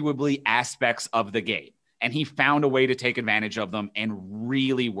inarguably aspects of the game. And he found a way to take advantage of them and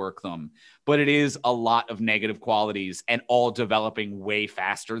really work them. But it is a lot of negative qualities and all developing way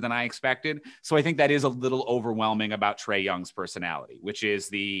faster than I expected. So I think that is a little overwhelming about Trae Young's personality, which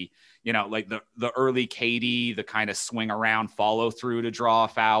is like the early KD, the kind of swing around follow through to draw a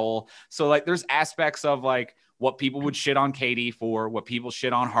foul. So like there's aspects of like what people would shit on KD for, what people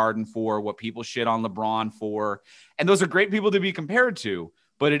shit on Harden for, what people shit on LeBron for. And those are great people to be compared to,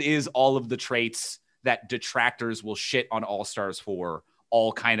 but it is all of the traits that detractors will shit on all-stars for,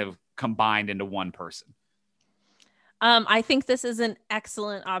 all kind of combined into one person. I think this is an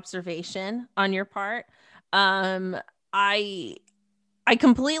excellent observation on your part. I I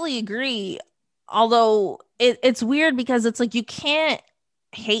completely agree. Although it's weird because it's like you can't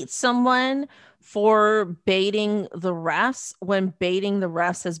hate someone for baiting the refs when baiting the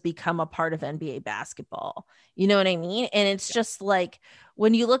refs has become a part of NBA basketball. You know what I mean? And it's just like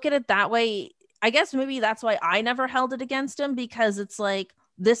when you look at it that way, I guess maybe that's why I never held it against him, because it's like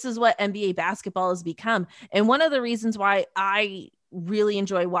this is what NBA basketball has become. And one of the reasons why I really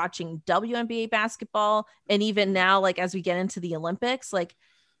enjoy watching WNBA basketball, and even now, like as we get into the Olympics, like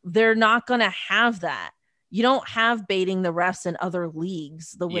they're not going to have that. You don't have baiting the refs in other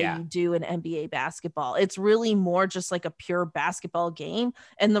leagues the way you do in NBA basketball. It's really more just like a pure basketball game,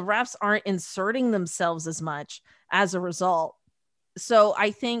 and the refs aren't inserting themselves as much as a result. So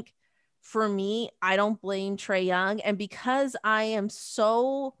I think for me, I don't blame Trae Young. And because I am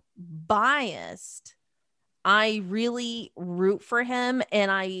so biased, I really root for him, and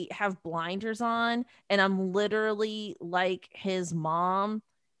I have blinders on, and I'm literally like his mom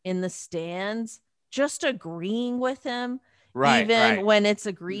in the stands, just agreeing with him, even Right. when it's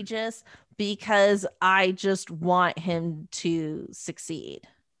egregious, because I just want him to succeed.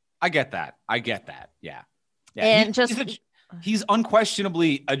 I get that. Yeah. Yeah. And just, He's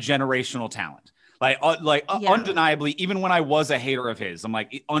unquestionably a generational talent. yeah, Undeniably, even when I was a hater of his, I'm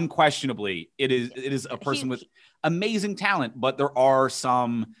like, unquestionably, it is a person with amazing talent. But there are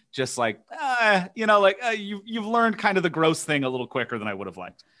some just like, you've learned kind of the gross thing a little quicker than I would have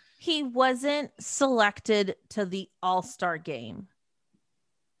liked. he wasn't selected to the All-Star game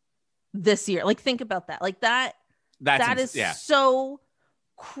this year. Like, think about that. Like that is so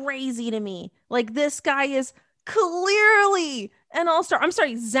crazy to me. Like, this guy is clearly an all-star. I'm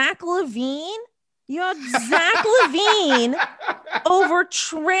sorry, Zach LaVine. You had Zach LaVine over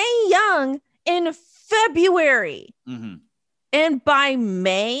Trae Young in February. Mm-hmm. And by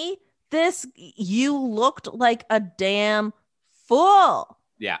May, you looked like a damn fool.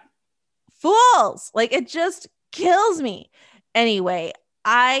 Yeah. Fools. Like, it just kills me. Anyway,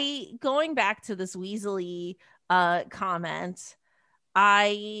 going back to this Weasley comment,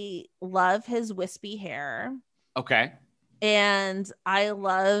 I love his wispy hair. Okay. And I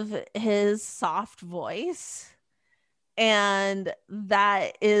love his soft voice. And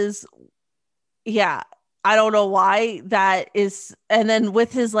that is, yeah, I don't know why that is. And then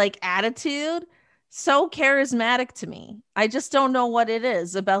with his like attitude, so charismatic to me. I just don't know what it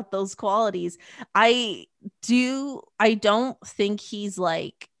is about those qualities. I don't think he's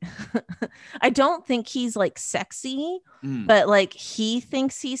like, I don't think he's like sexy, but like he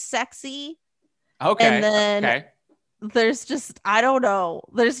thinks he's sexy. Okay. And then there's just, I don't know.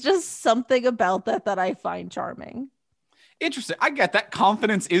 There's just something about that I find charming. Interesting. I get that.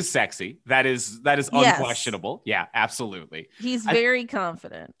 Confidence is sexy. That is unquestionable. Yeah, absolutely. He's very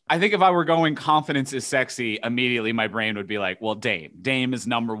confident. I think if I were going confidence is sexy, immediately my brain would be like, well, Dame is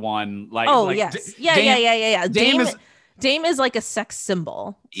number one. Like, yes. Yeah. Dame is like a sex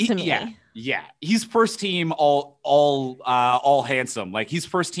symbol to me. Yeah. He's first team all handsome. Like he's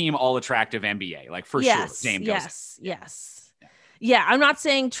first team all attractive NBA. Like for sure. Dame goes. Yes. Yeah. I'm not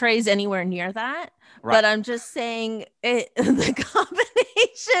saying Trae's anywhere near that. Right. But I'm just saying the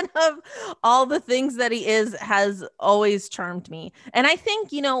combination of all the things that he is has always charmed me. And I think,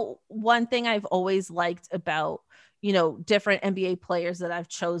 one thing I've always liked about, different NBA players that I've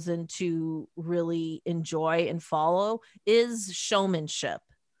chosen to really enjoy and follow is showmanship.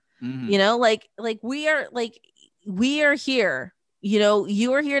 Mm-hmm. We are here,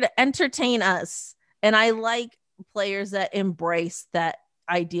 you are here to entertain us. And I like players that embrace that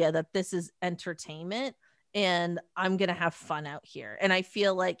idea that this is entertainment and I'm gonna have fun out here, and I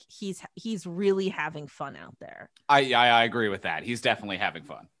feel like he's really having fun out there. I agree with that. He's definitely having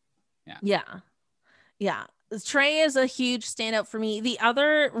fun. Yeah. Trae is a huge standout for me. The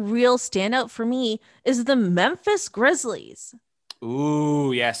other real standout for me is the Memphis Grizzlies.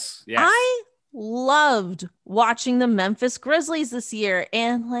 Ooh, yes. I loved watching the Memphis Grizzlies this year,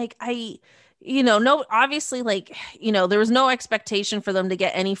 and like obviously, like, there was no expectation for them to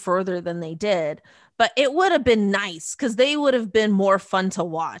get any further than they did, but it would have been nice because they would have been more fun to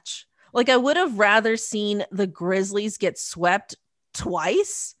watch. Like, I would have rather seen the Grizzlies get swept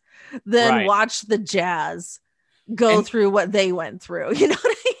twice than watch the Jazz go through what they went through. You know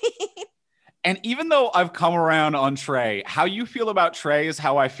what I mean? And even though I've come around on Trae, how you feel about Trae is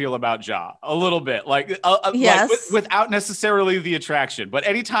how I feel about Ja a little bit, like without necessarily the attraction. But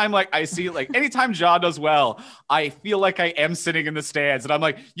anytime I see anytime Ja does well, I feel like I am sitting in the stands and I'm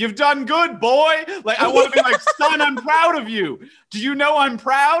like, you've done good, boy. Like, I want to be like, son, I'm proud of you. Do you know I'm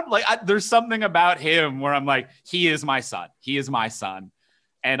proud? Like, there's something about him where I'm like, he is my son. He is my son.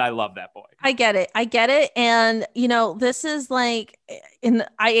 And I love that boy. I get it. I get it. And, this is like,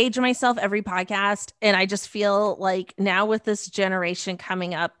 I age myself every podcast. And I just feel like now with this generation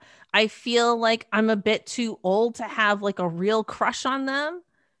coming up, I feel like I'm a bit too old to have like a real crush on them.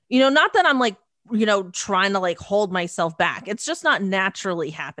 Not that I'm like, trying to like hold myself back. It's just not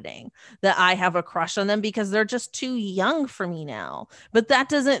naturally happening that I have a crush on them because they're just too young for me now. But that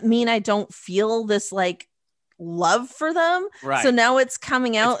doesn't mean I don't feel this like love for them. So Right. now it's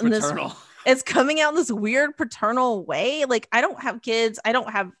coming It's out in this paternal. it's coming out in this weird paternal way. Like, I don't have kids. I don't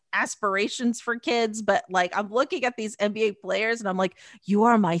have aspirations for kids, but like, I'm looking at these NBA players and I'm like, you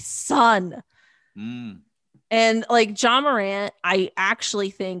are my son. Mm. And like, John Morant, I actually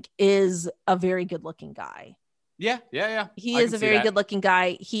think is a very good looking guy. Yeah, yeah, yeah. He I is can a see very that. good looking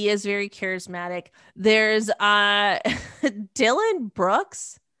guy. He is very charismatic. There's Dylan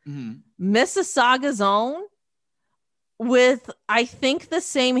Brooks, Mhm. Mississauga's own, with I think the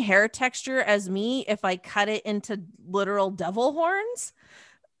same hair texture as me if I cut it into literal devil horns.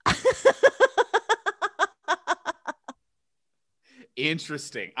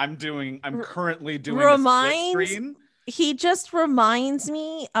 Interesting. I'm currently doing a split reminds screen. He just reminds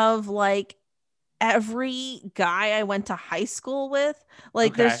me of like every guy I went to high school with.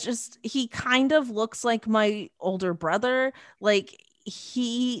 Like, Okay. he kind of looks like my older brother. Like,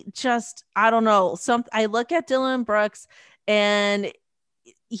 he just, I don't know. I look at Dylan Brooks and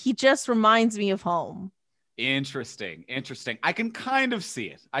he just reminds me of home. Interesting. Interesting. I can kind of see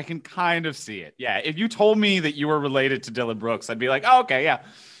it. Yeah. If you told me that you were related to Dylan Brooks, I'd be like, oh, okay, yeah.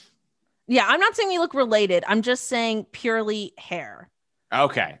 Yeah, I'm not saying we look related. I'm just saying purely hair.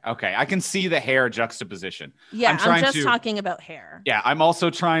 Okay. Okay. I can see the hair juxtaposition. Yeah, I'm I'm trying just to, talking about hair. yeah, I'm also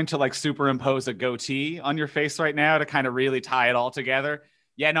trying to like superimpose a goatee on your face right now to kind of really tie it all together.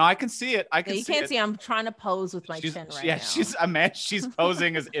 Yeah, no, I can see it. I Yeah, can you see can't it. see. I'm trying to pose with my chin right Yeah, now. she's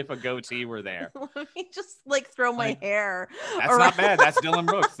posing as if a goatee were there. Let me just like throw my Like, hair that's around. not bad. That's Dylan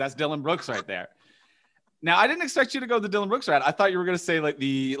Brooks. That's Dylan Brooks right there. Now, I didn't expect you to go the Dylan Brooks route. I thought you were going to say like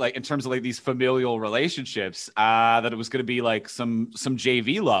in terms of like these familial relationships, that it was going to be like some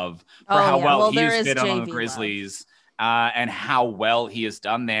JV love for Oh how yeah, well well there he's is been on the JV love. Grizzlies, and how well he has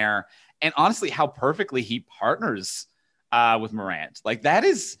done there, and honestly, how perfectly he partners with Morant. Like that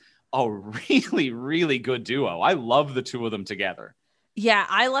is a really, really good duo. I love the two of them together. Yeah,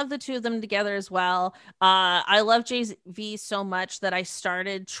 I love the two of them together as well. I love JV so much that I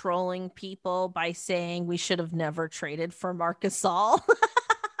started trolling people by saying we should have never traded for Marcus Gasol.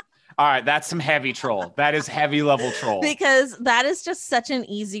 All right, that's some heavy troll. That is heavy level troll. Because that is just such an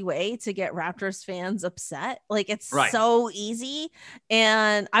easy way to get Raptors fans upset. Like, it's Right. so easy.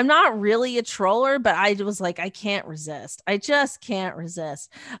 And I'm not really a troller, but I was like, I can't resist. I just can't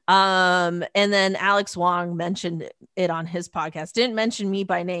resist. And then Alex Wong mentioned it on his podcast. Didn't mention me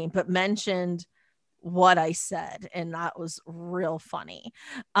by name, but mentioned what I said, and that was real funny.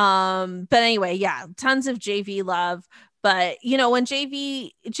 But anyway, yeah, tons of JV love. But when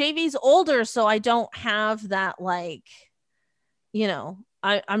JV's older, so I don't have that like,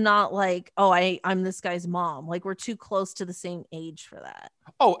 I'm not like, oh, I'm this guy's mom. Like, we're too close to the same age for that.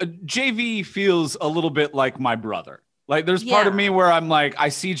 Oh, JV feels a little bit like my brother. Like there's part of me Yeah. where I'm like, I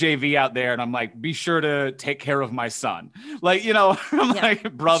see JV out there and I'm like, be sure to take care of my son. Like, I'm Yeah.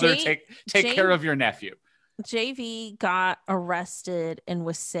 like, brother, J take J care of your nephew. JV got arrested in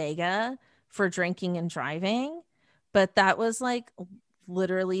Wasaga for drinking and driving, but that was like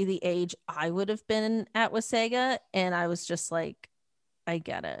literally the age I would have been at Wasaga. And I was just like, I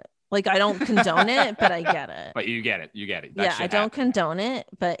get it. Like, I don't condone it, but I get it. But you get it. You get it. That Yeah, I shit don't happened. condone it,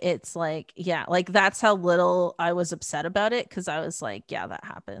 but it's like, yeah, like that's how little I was upset about it because I was like, yeah, that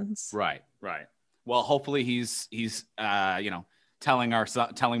happens. Right. Right. Well, hopefully he's telling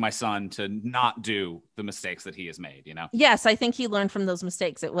my son to not do the mistakes that he has made. Yes, I think he learned from those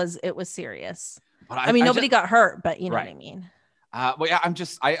mistakes. It was serious. But I mean, I nobody just got hurt, but you know what right. I mean. Well, yeah,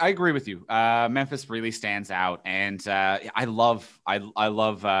 I agree with you. Memphis really stands out, and I love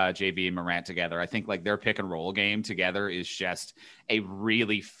JV and Morant together. I think like their pick and roll game together is just a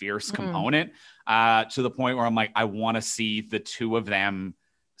really fierce component, to the point where I'm like, I want to see the two of them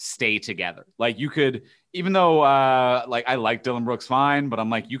stay together. Like you could, even though like I like Dylan Brooks fine, but I'm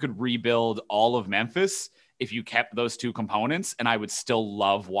like, you could rebuild all of Memphis if you kept those two components, and I would still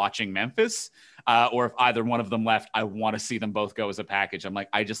love watching Memphis. Or if either one of them left, I want to see them both go as a package. I'm like,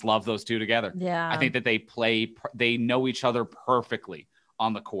 I just love those two together. Yeah. I think that they know each other perfectly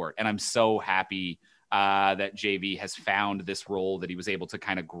on the court. And I'm so happy that JV has found this role that he was able to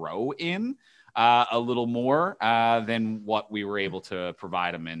kind of grow in a little more than what we were able to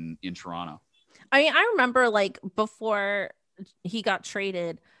provide him in Toronto. I mean, I remember like before he got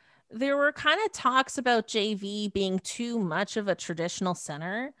traded, there were kind of talks about JV being too much of a traditional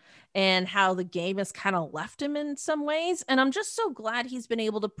center and how the game has kind of left him in some ways. And I'm just so glad he's been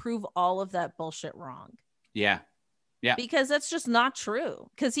able to prove all of that bullshit wrong. Yeah. Yeah. Because that's just not true.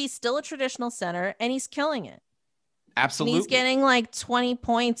 Because he's still a traditional center and he's killing it. Absolutely. And he's getting like 20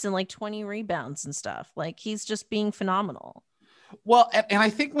 points and like 20 rebounds and stuff. Like he's just being phenomenal. Well, and I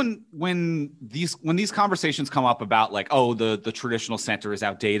think when these conversations come up about like, oh, the traditional center is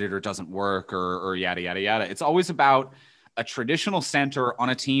outdated or doesn't work or yada, yada, yada, it's always about a traditional center on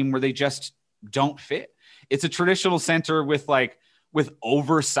a team where they just don't fit. It's a traditional center with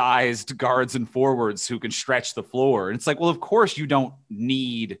oversized guards and forwards who can stretch the floor. And it's like, well, of course you don't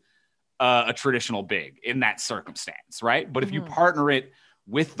need a traditional big in that circumstance, right? But if you partner it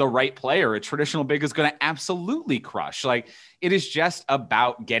with the right player, a traditional big is going to absolutely crush. Like, it is just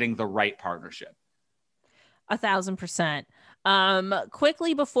about getting the right partnership. 1,000%.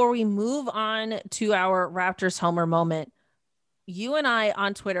 Quickly before we move on to our Raptors Homer moment, you and I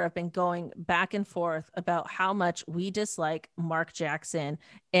on Twitter have been going back and forth about how much we dislike Mark Jackson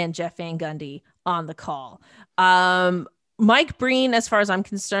and Jeff Van Gundy on the call. Mike Breen, as far as I'm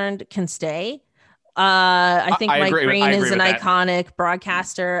concerned, can stay. I think Mike Breen is an iconic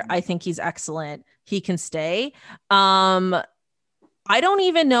broadcaster. I think he's excellent. He can stay. I don't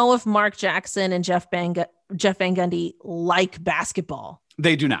even know if Mark Jackson and Jeff Van Gundy like basketball.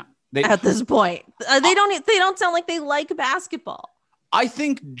 They do not. At this point, they don't sound like they like basketball. I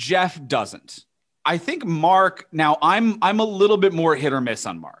think Jeff doesn't. I think Mark. Now, I'm a little bit more hit or miss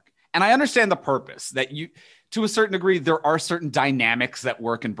on Mark, and I understand the purpose that you. To a certain degree, there are certain dynamics that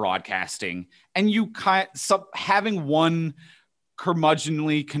work in broadcasting, and you having one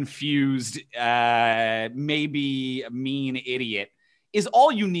curmudgeonly confused, maybe mean idiot is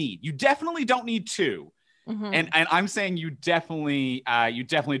all you need. You definitely don't need two. Mm-hmm. And I'm saying you definitely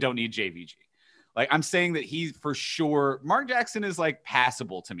don't need JVG. Like, I'm saying that he for sure, Mark Jackson is like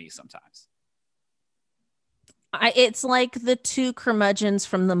passable to me sometimes. It's like the two curmudgeons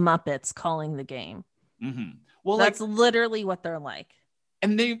from the Muppets calling the game. Mm-hmm. Well, that's literally what they're like.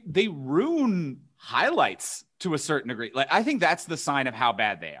 And they ruin highlights to a certain degree. Like, I think that's the sign of how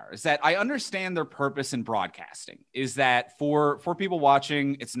bad they are, is that I understand their purpose in broadcasting is that for people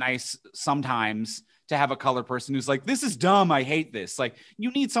watching, it's nice sometimes to have a color person who's like, this is dumb, I hate this. Like,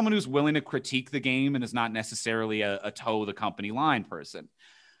 you need someone who's willing to critique the game and is not necessarily a toe the company line person.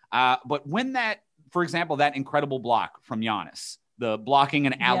 But when for example, that incredible block from Giannis, the blocking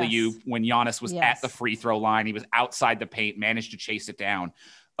an alley-oop when Giannis was at the free throw line, he was outside the paint, managed to chase it down.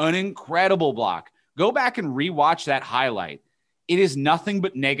 An incredible block. Go back and rewatch that highlight. It is nothing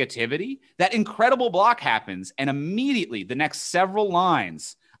but negativity. That incredible block happens, and immediately the next several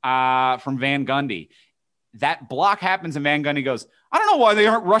lines from Van Gundy, that block happens, and Van Gundy goes, I don't know why they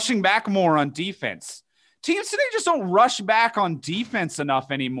aren't rushing back more on defense. Teams today just don't rush back on defense enough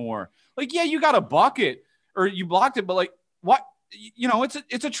anymore. Like, yeah, you got a bucket or you blocked it, but like, what? You know,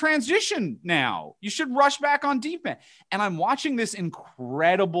 it's a transition now. You should rush back on defense. And I'm watching this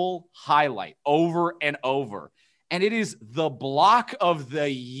incredible highlight over and over. And it is the block of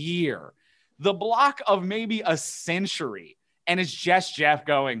the year, the block of maybe a century. And it's just Jeff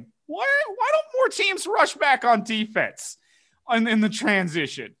going, why don't more teams rush back on defense in the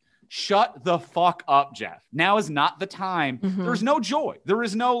transition? Shut the fuck up, Jeff. Now is not the time. Mm-hmm. There's no joy. There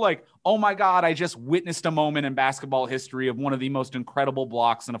is no like, oh my God, I just witnessed a moment in basketball history of one of the most incredible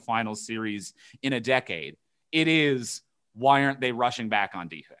blocks in a finals series in a decade. It is, why aren't they rushing back on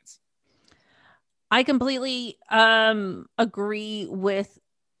defense? I completely agree with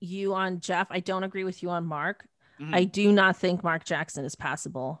you on Jeff. I don't agree with you on Mark. Mm-hmm. I do not think Mark Jackson is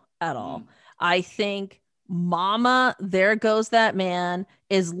passable at all. I think Mama, there goes that man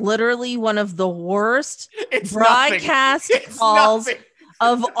is literally one of the worst broadcast calls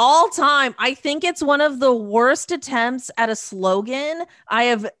of all time. I think it's one of the worst attempts at a slogan I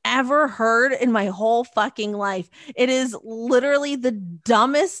have ever heard in my whole fucking life. It is literally the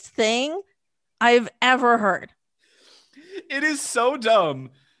dumbest thing I've ever heard. It is so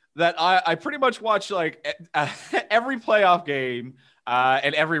dumb that I pretty much watch like every playoff game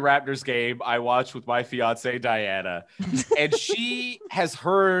and every Raptors game I watch with my fiance, Diana. And she has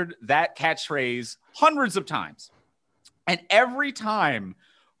heard that catchphrase hundreds of times. And every time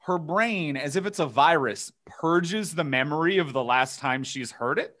her brain, as if it's a virus, purges the memory of the last time she's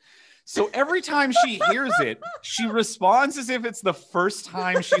heard it. So every time she hears it, she responds as if it's the first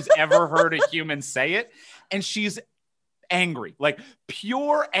time she's ever heard a human say it. And she's angry, like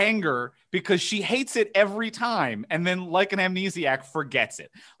pure anger, because she hates it every time. And then, like an amnesiac, forgets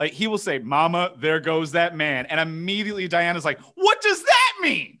it. Like, he will say, "Mama, there goes that man." And immediately Diana's like, "What does that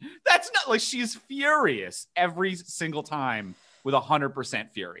mean?" That's not, like, she's furious every single time with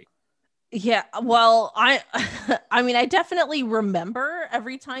 100% fury. Yeah, well, I mean, I definitely remember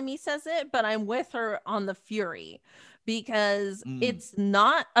every time he says it, but I'm with her on the fury because it's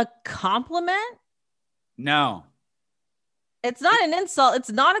not a compliment. No. It's not an insult.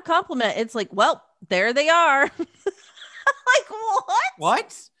 It's not a compliment. It's like, well, there they are. Like, what?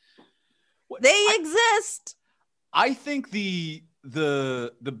 What? They exist. I think the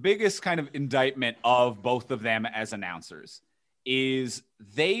biggest kind of indictment of both of them as announcers is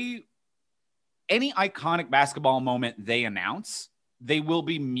any iconic basketball moment they announce, they will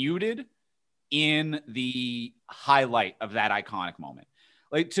be muted in the highlight of that iconic moment.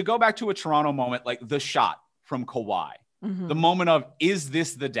 Like, to go back to a Toronto moment, like the shot from Kawhi, the moment of, "Is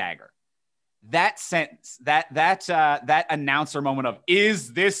this the dagger?" That sentence, that announcer moment of,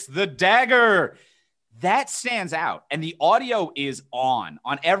 "Is this the dagger?" That stands out. And the audio is on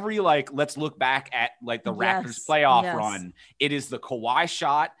every, like, let's look back at, like, the Raptors playoff run. It is the Kawhi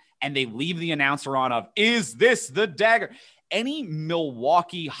shot, and they leave the announcer on of, "Is this the dagger?" Any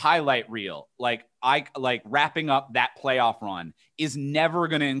Milwaukee highlight reel, like wrapping up that playoff run, is never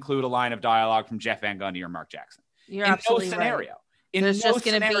going to include a line of dialogue from Jeff Van Gundy or Mark Jackson. You're absolutely no scenario. Right. In There's no just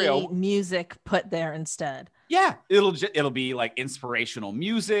going to scenario, be music put there instead. Yeah, it'll be like inspirational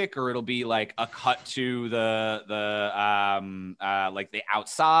music, or it'll be like a cut to like the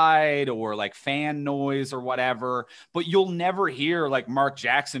outside, or like fan noise or whatever. But you'll never hear like Mark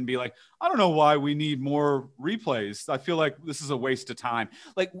Jackson be like, "I don't know why we need more replays. I feel like this is a waste of time."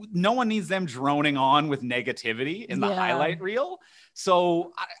 Like, no one needs them droning on with negativity in the highlight reel.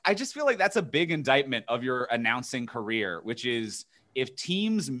 So I just feel like that's a big indictment of your announcing career, which is, if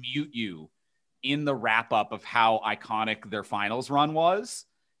teams mute you in the wrap up of how iconic their finals run was,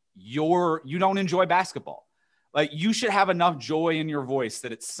 you don't enjoy basketball. Like, you should have enough joy in your voice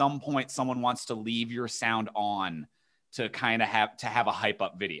that at some point someone wants to leave your sound on to kind of have a hype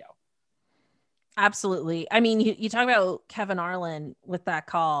up video. Absolutely. I mean, you talk about Kevin Arlen with that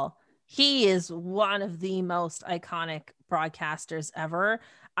call. He is one of the most iconic broadcasters ever.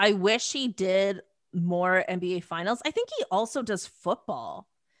 I wish he did more NBA finals. I think he also does football,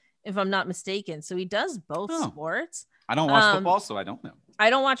 if I'm not mistaken. So he does both sports. I don't watch football, so I don't know. I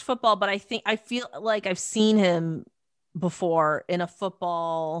don't watch football, but I feel like I've seen him before in a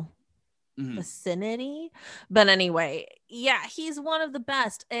football vicinity. But anyway, yeah, he's one of the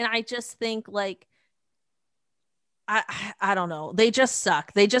best. And I just think, like, I don't know. They just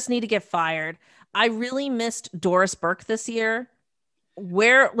suck. They just need to get fired. I really missed Doris Burke this year.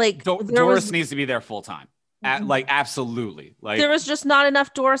 Where, like, Doris needs to be there full time. Like, absolutely. Like, there was just not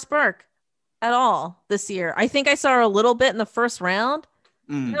enough Doris Burke at all this year. I think I saw her a little bit in the first round.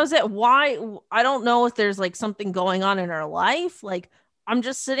 That was it. Why? I don't know if there's like something going on in her life. Like, I'm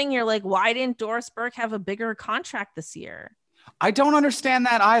just sitting here like, why didn't Doris Burke have a bigger contract this year? I don't understand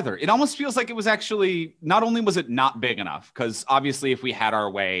that either. It almost feels like it was actually, not only was it not big enough, because obviously if we had our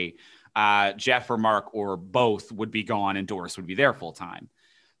way, Jeff or Mark or both would be gone and Doris would be there full time.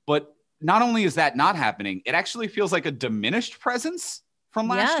 But not only is that not happening, it actually feels like a diminished presence from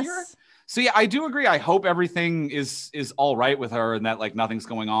last year. So yeah, I do agree. I hope everything is all right with her, and that, like, nothing's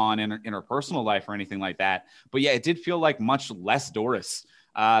going on in her personal life or anything like that. But yeah, it did feel like much less Doris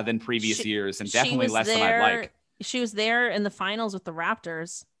than previous years, and definitely less than I'd like. She was there in the finals with the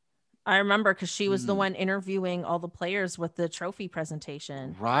Raptors. I remember, because she was the one interviewing all the players with the trophy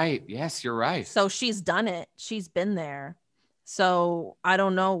presentation. Right. Yes, you're right. So she's done it. She's been there. So I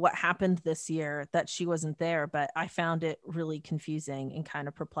don't know what happened this year that she wasn't there, but I found it really confusing and kind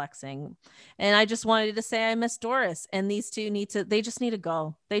of perplexing. And I just wanted to say I miss Doris, and these two they just need to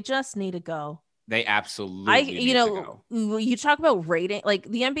go. They just need to go. They absolutely need to go. You talk about rating, like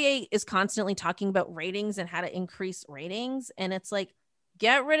the NBA is constantly talking about ratings and how to increase ratings. And it's like,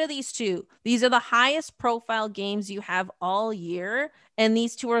 get rid of these two. These are the highest profile games you have all year. And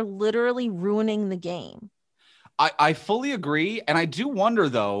these two are literally ruining the game. I fully agree. And I do wonder,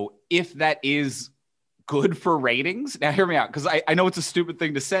 though, if that is good for ratings. Now, hear me out, because I know it's a stupid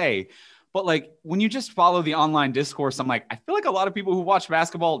thing to say, but like, when you just follow the online discourse, I'm like, I feel like a lot of people who watch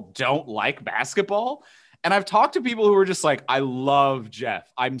basketball don't like basketball. And I've talked to people who are just like, I love Jeff.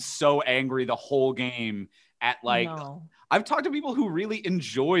 I'm so angry the whole game at like, no. I've talked to people who really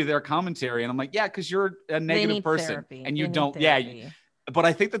enjoy their commentary, and I'm like, yeah, because you're a negative person and you don't. Therapy. Yeah. but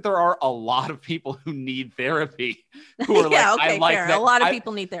I think that there are a lot of people who need therapy who are like, Yeah, I okay, like fair. A that. lot of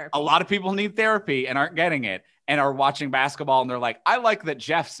people need therapy. A lot of people need therapy and aren't getting it and are watching basketball and they're like, I like that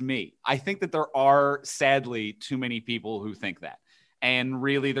Jeff's me. I think that there are sadly too many people who think that. And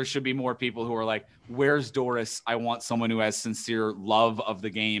really, there should be more people who are like, where's Doris? I want someone who has sincere love of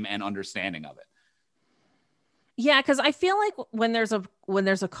the game and understanding of it. Yeah, because I feel like when there's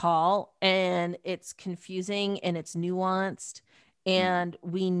a call and it's confusing and it's nuanced Mm. and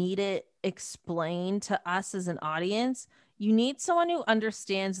we need it explained to us as an audience, you need someone who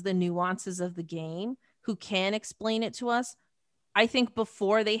understands the nuances of the game, who can explain it to us, I think,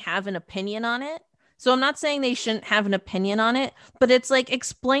 before they have an opinion on it. So I'm not saying they shouldn't have an opinion on it, but it's like,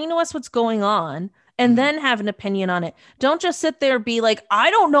 explain to us what's going on and Mm. then have an opinion on it. Don't just sit there and be like,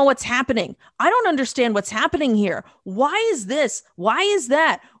 I don't know what's happening. I don't understand what's happening here. Why is this? Why is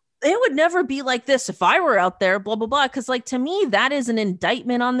that? It would never be like this if I were out there, blah, blah, blah. Because, like, to me, that is an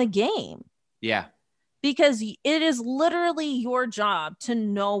indictment on the game, Yeah. because it is literally your job to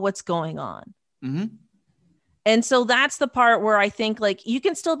know what's going on. Mm-hmm. And so that's the part where I think, like, you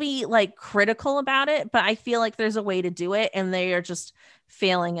can still be like critical about it, but I feel like there's a way to do it and they are just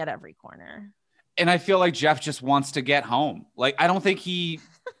failing at every corner. And I feel like Jeff just wants to get home. Like, I don't think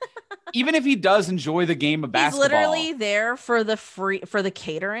even if he does enjoy the game of basketball, he's literally there for the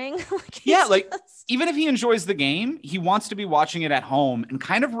catering. like even if he enjoys the game, he wants to be watching it at home and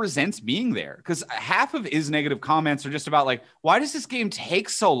kind of resents being there, because half of his negative comments are just about like, why does this game take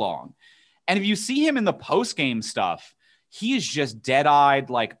so long? And if you see him in the post-game stuff, he is just dead-eyed,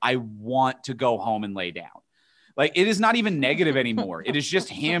 like, I want to go home and lay down. Like, it is not even negative anymore. It is just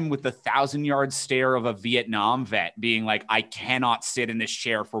him with the 1,000-yard stare of a Vietnam vet being like, I cannot sit in this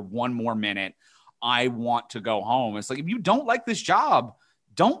chair for one more minute. I want to go home. It's like, if you don't like this job,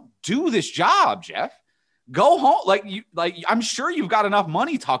 don't do this job, Jeff. Go home. I'm sure you've got enough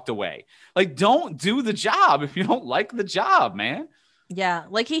money tucked away. Like, don't do the job if you don't like the job, man. Yeah,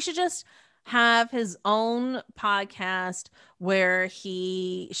 like, he should just have his own podcast where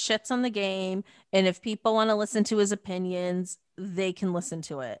he shits on the game, and if people want to listen to his opinions, they can listen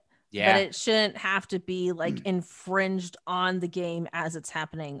to it. Yeah. But it shouldn't have to be like infringed on the game as it's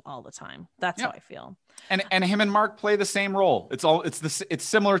happening all the time. That's how I feel. And him and Mark play the same role. It's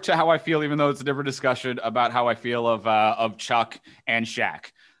similar to how I feel, even though it's a different discussion, about how I feel of Chuck and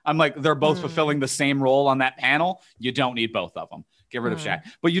Shaq. I'm like, they're both fulfilling the same role on that panel. You don't need both of them. Get rid of Shaq,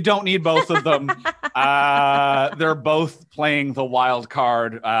 but you don't need both of them. They're both playing the wild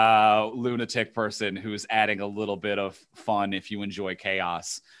card lunatic person who's adding a little bit of fun if you enjoy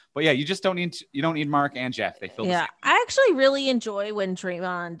chaos. But yeah, you just don't need Mark and Jeff. They fill. Yeah, I actually really enjoy when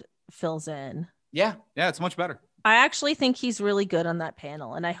Draymond fills in. Yeah, it's much better. I actually think he's really good on that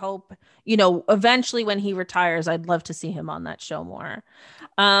panel. And I hope, eventually when he retires, I'd love to see him on that show more.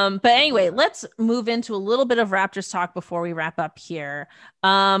 But anyway, let's move into a little bit of Raptors talk before we wrap up here.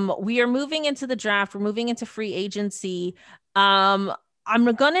 We are moving into the draft. We're moving into free agency. I'm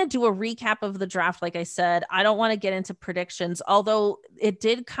going to do a recap of the draft. Like I said, I don't want to get into predictions, although it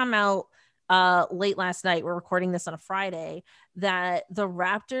did come out late last night. We're recording this on a Friday, that the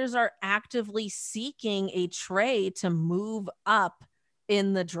Raptors are actively seeking a trade to move up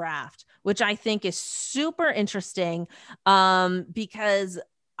in the draft, which I think is super interesting, because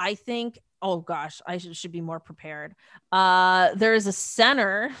I think, oh gosh, I should be more prepared. There is a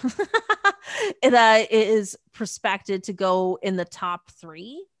center that is prospected to go in the top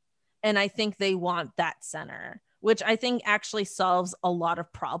 3, and I think they want that center, which I think actually solves a lot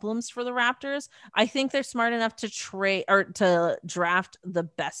of problems for the Raptors. I think they're smart enough to trade or to draft the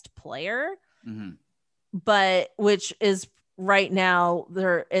best player, but which is right now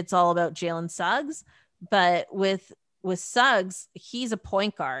it's all about Jalen Suggs. But with Suggs, he's a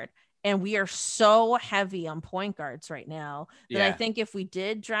point guard, and we are so heavy on point guards right now that I think if we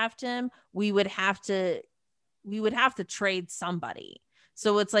did draft him, we would have to trade somebody.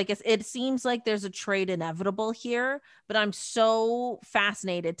 So it's like, it seems like there's a trade inevitable here, but I'm so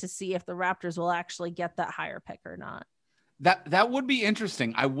fascinated to see if the Raptors will actually get that higher pick or not. That would be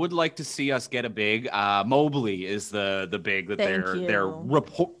interesting. I would like to see us get a big. Mobley is the big that they're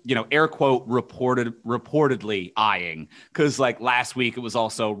air quote reportedly eyeing, because like last week it was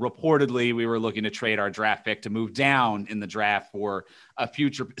also reportedly we were looking to trade our draft pick to move down in the draft for a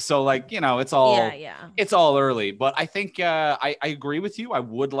future. So like, it's all it's all early, but I think I agree with you. I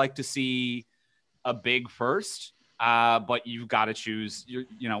would like to see a big first. But you've got to choose.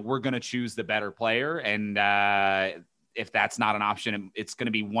 We're going to choose the better player, and if that's not an option, it's going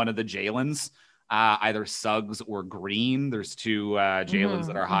to be one of the Jalens, either Suggs or Green. There's 2 Jalens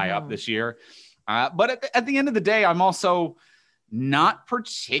that are high up this year. But at the end of the day, I'm also, not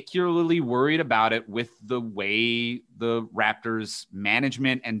particularly worried about it with the way the Raptors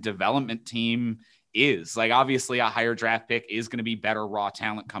management and development team is. Like, obviously a higher draft pick is going to be better raw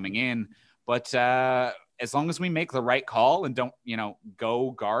talent coming in, but as long as we make the right call and don't,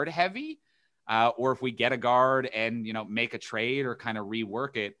 go guard heavy, or if we get a guard and, make a trade or kind of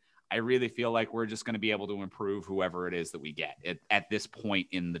rework it, I really feel like we're just going to be able to improve whoever it is that we get at this point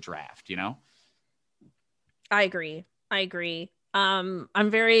in the draft, I agree. I'm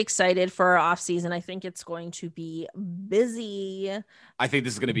very excited for our offseason. I think it's going to be busy. I think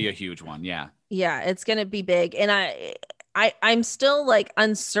this is going to be a huge one. Yeah. Yeah, it's going to be big. And I'm still like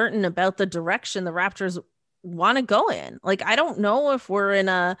uncertain about the direction the Raptors want to go in. Like, I don't know if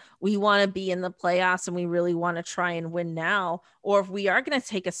we want to be in the playoffs and we really want to try and win now, or if we are going to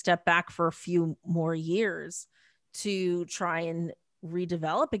take a step back for a few more years to try and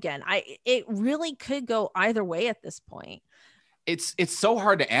redevelop again. It really could go either way at this point. It's so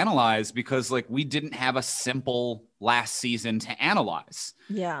hard to analyze because like we didn't have a simple last season to analyze.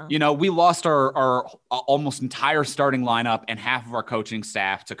 Yeah. We lost our almost entire starting lineup and half of our coaching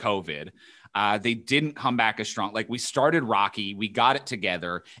staff to COVID. They didn't come back as strong. Like, we started rocky. We got it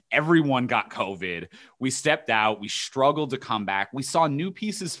together. Everyone got COVID. We stepped out. We struggled to come back. We saw new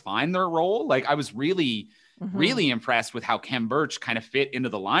pieces find their role. Like, I was really impressed with how Khem Birch kind of fit into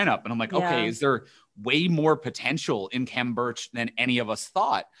the lineup. And I'm like, okay, is there way more potential in Khem Birch than any of us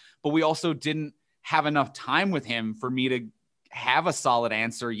thought? But we also didn't have enough time with him for me to have a solid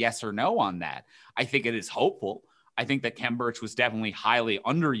answer, yes or no, on that. I think it is hopeful. I think that Khem Birch was definitely highly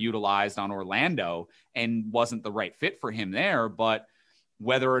underutilized on Orlando and wasn't the right fit for him there. But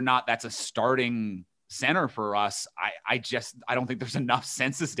whether or not that's a starting center for us, I don't think there's enough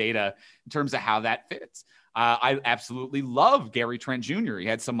census data in terms of how that fits. I absolutely love Gary Trent Jr. He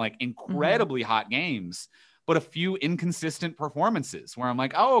had some like incredibly hot games, but a few inconsistent performances where I'm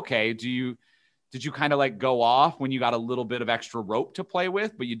like, oh, okay. Did you kind of like go off when you got a little bit of extra rope to play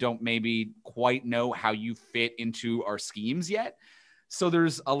with, but you don't maybe quite know how you fit into our schemes yet? So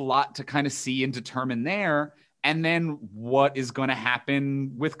there's a lot to kind of see and determine there. And then what is going to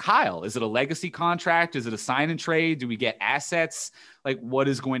happen with Kyle? Is it a legacy contract? Is it a sign and trade? Do we get assets? Like, what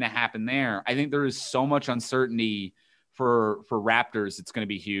is going to happen there? I think there is so much uncertainty for Raptors. It's going to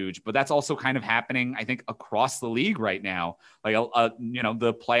be huge, but that's also kind of happening, I think, across the league right now. Like,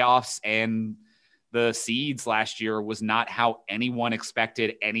 the playoffs and the seeds last year was not how anyone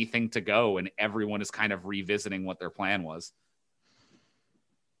expected anything to go. And everyone is kind of revisiting what their plan was.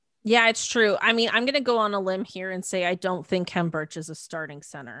 Yeah, it's true. I mean, I'm going to go on a limb here and say I don't think Khem Birch is a starting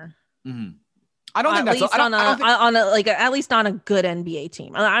center. Mm-hmm. I don't think that's at least on a good NBA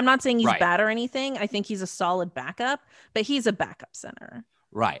team. I'm not saying he's bad or anything. I think he's a solid backup, but he's a backup center.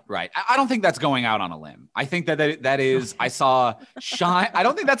 Right. I don't think that's going out on a limb. I think that is, I saw shine. I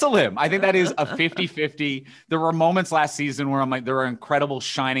don't think that's a limb. I think that is a 50-50. There were moments last season where I'm like, there are incredible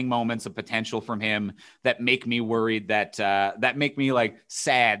shining moments of potential from him that make me worried that make me like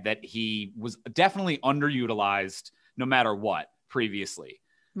sad that he was definitely underutilized no matter what previously.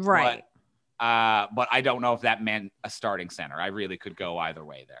 Right. But I don't know if that meant a starting center. I really could go either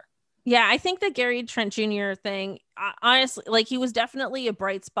way there. Yeah, I think the Gary Trent Jr. thing, honestly, like, he was definitely a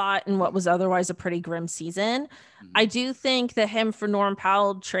bright spot in what was otherwise a pretty grim season. Mm-hmm. I do think the him for Norm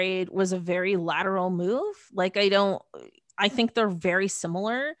Powell trade was a very lateral move. Like, I think they're very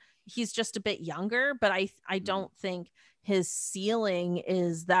similar. He's just a bit younger, but I don't think his ceiling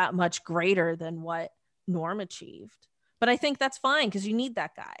is that much greater than what Norm achieved. But I think that's fine because you need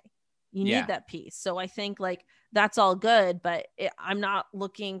that guy. You need that piece. So I think like that's all good, but I'm not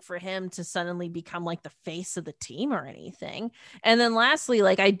looking for him to suddenly become like the face of the team or anything. And then lastly,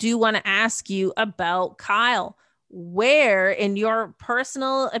 like, I do want to ask you about Kyle. Where, in your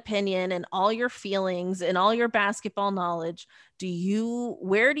personal opinion and all your feelings and all your basketball knowledge,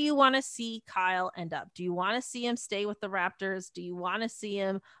 where do you want to see Kyle end up? Do you want to see him stay with the Raptors? Do you want to see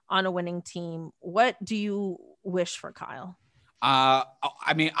him on a winning team? What do you wish for Kyle? I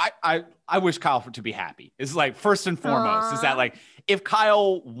mean, I wish Kyle to be happy. Is like first and foremost. Is that like if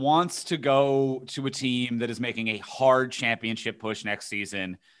Kyle wants to go to a team that is making a hard championship push next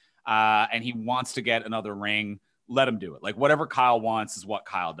season, and he wants to get another ring, let him do it. Like, whatever Kyle wants is what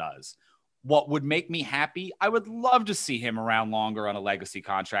Kyle does. What would make me happy? I would love to see him around longer on a legacy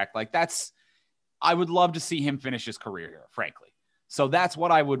contract. Like, I would love to see him finish his career here, frankly. So that's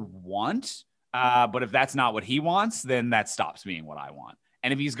what I would want. But if that's not what he wants, then that stops being what I want.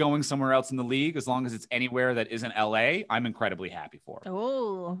 And if he's going somewhere else in the league, as long as it's anywhere that isn't LA, I'm incredibly happy for him.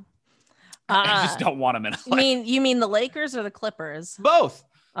 Oh, I just don't want him in LA. You mean the Lakers or the Clippers? Both.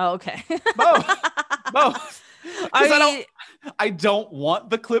 Oh, okay. Both. I Because mean, I don't want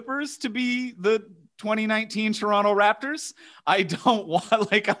the Clippers to be the 2019 Toronto Raptors. I don't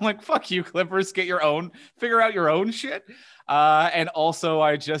want, like, I'm like, fuck you, Clippers, figure out your own shit. And also,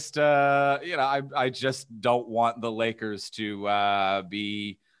 I just, I just don't want the Lakers to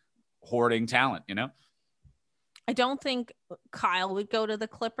be hoarding talent, I don't think Kyle would go to the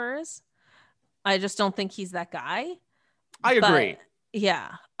Clippers. I just don't think he's that guy. I But agree.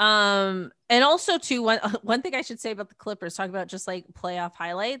 yeah. And also too, one thing I should say about the Clippers, talk about just like playoff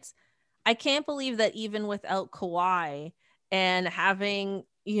highlights. I can't believe that even without Kawhi and having,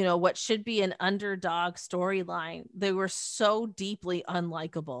 what should be an underdog storyline, they were so deeply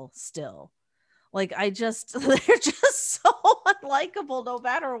unlikable still. Like they're just so unlikable no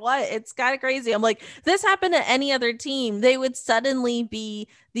matter what. It's kind of crazy. I'm like, this happened to any other team, they would suddenly be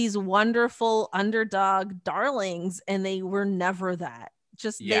these wonderful underdog darlings, and they were never that.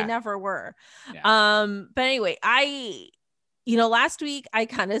 Just they Yeah. never were. Yeah. But anyway, last week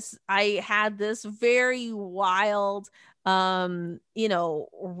I had this very wild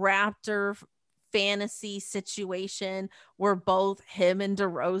Raptor fantasy situation where both him and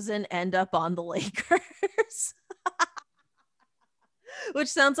DeRozan end up on the Lakers. Which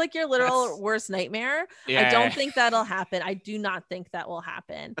sounds like your literal worst nightmare. I Yeah. don't think that'll happen. I do not think that will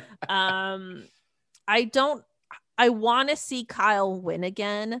happen. Um, I don't. I want to see Kyle win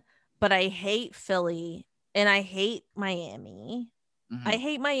again, but I hate Philly and I hate Miami. I Mhm.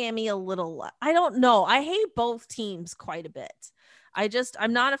 hate Miami a little. I don't know. I hate both teams quite a bit.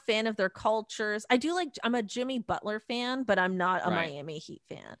 I'm not a fan of their cultures. I'm a Jimmy Butler fan, but I'm not a Right. Miami Heat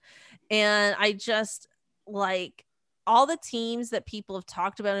fan. And I just like all the teams that people have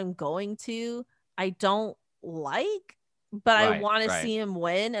talked about him going to, I don't like, but I Right. want to Right. see him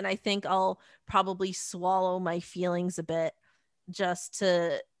win. And I think I'll probably swallow my feelings a bit just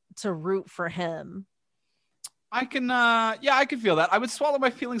to root for him. I can feel that. I would swallow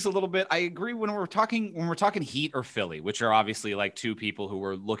my feelings a little bit. I agree when we're talking Heat or Philly, which are obviously like two people who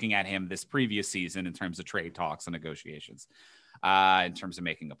were looking at him this previous season in terms of trade talks and negotiations, in terms of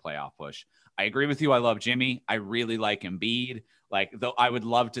making a playoff push. I agree with you. I love Jimmy. I really like Embiid. Like, though, I would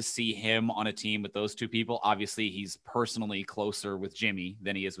love to see him on a team with those two people. Obviously, he's personally closer with Jimmy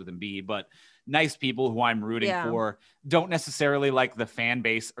than he is with Embiid, but nice people who I'm rooting Yeah. for. Don't necessarily like the fan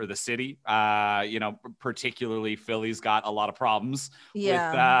base or the city. Particularly Philly's got a lot of problems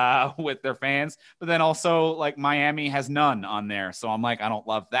Yeah. with their fans, but then also like Miami has none on there. So I'm like, I don't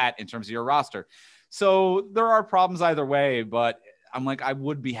love that in terms of your roster. So there are problems either way, but I'm like, I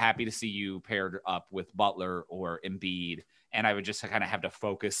would be happy to see you paired up with Butler or Embiid, and I would just kind of have to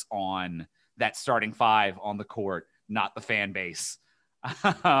focus on that starting five on the court, not the fan base,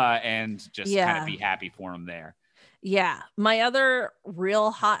 and just kind of Yeah. be happy for him there. Yeah. My other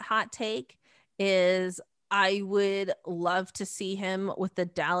real hot take is I would love to see him with the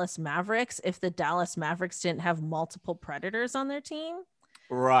Dallas Mavericks if the Dallas Mavericks didn't have multiple predators on their team.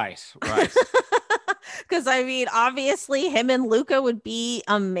 Right, right. Because I mean, obviously, him and Luca would be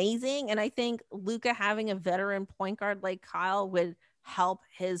amazing. And I think Luca having a veteran point guard like Kyle would help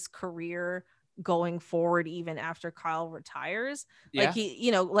his career going forward, even after Kyle retires. Like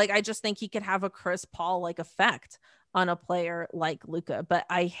Yeah. I just think he could have a Chris Paul like effect on a player like Luca. But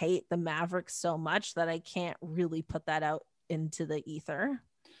I hate the Mavericks so much that I can't really put that out into the ether.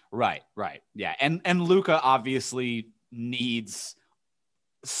 Right, right. Yeah. And Luca obviously needs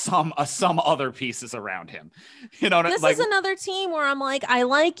some other pieces around him. This Like, is another team where I'm like, I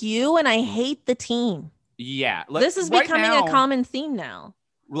like you and I hate the team. yeah, like This is becoming a common theme now.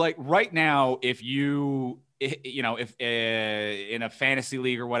 right now, if if in a fantasy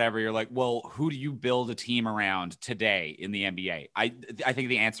league or whatever, you're like, well, who do you build a team around today in the NBA? I think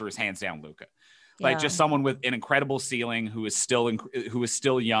the answer is hands down Luka. Like, Yeah. just someone with an incredible ceiling who is still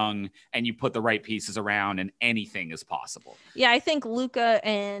young, and you put the right pieces around, and anything is possible. Yeah, I think Luca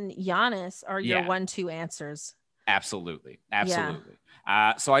and Giannis are your Yeah, 1-2 answers. absolutely, Yeah. absolutely.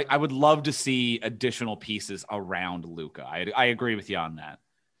 So I would love to see additional pieces around Luka. I agree with you on that.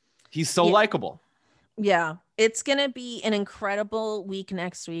 He's so Yeah. likable. Yeah. It's going to be an incredible week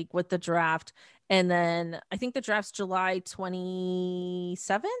next week with the draft. And then I think the draft's July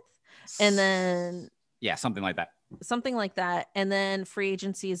 27th. And then Yeah, something like that. something like that. And then free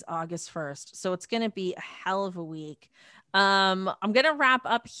agency is August 1st. So it's going to be a hell of a week. I'm going to wrap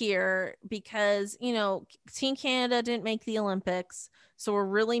up here because, Team Canada didn't make the Olympics. So we're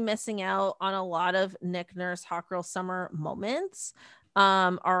really missing out on a lot of Nick Nurse Hot Girl Summer moments.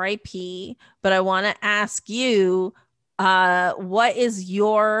 RIP. But I want to ask you, what is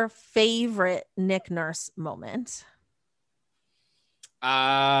your favorite Nick Nurse moment?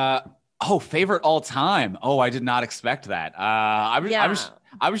 Oh, favorite all time. Oh, I did not expect that. I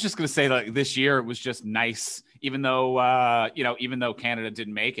was just gonna say that this year it was just nice, even though even though Canada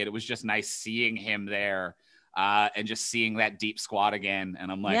didn't make it, it was just nice seeing him there, and just seeing that deep squat again.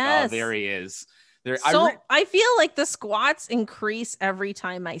 And I'm like, oh, there he is. There, I feel like the squats increase every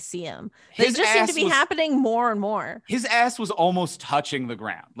time I see him. They just seem to be happening more and more. His ass was almost touching the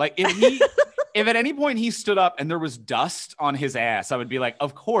ground. Like if at any point he stood up and there was dust on his ass, I would be like,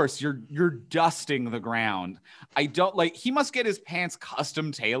 of course you're dusting the ground. I don't like, he must get his pants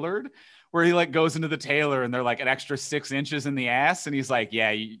custom tailored where he like goes into the tailor and they're like an extra 6 inches in the ass. And he's like, yeah,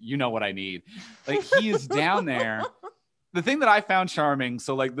 you know what I need. Like he is down there. The thing that I found charming,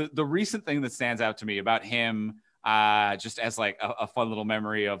 so like the recent thing that stands out to me about him, just as like a fun little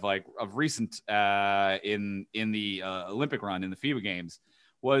memory of recent in the Olympic run in the FIBA games,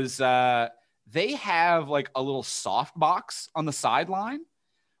 was they have like a little soft box on the sideline,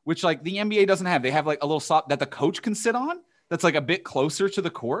 which like the NBA doesn't have. They have like a little soft that the coach can sit on that's like a bit closer to the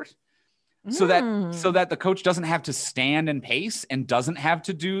court. So that the coach doesn't have to stand and pace and doesn't have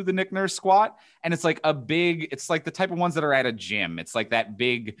to do the Nick Nurse squat. And it's like it's like the type of ones that are at a gym. It's like that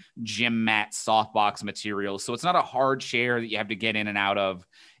big gym mat softbox material. So it's not a hard chair that you have to get in and out of.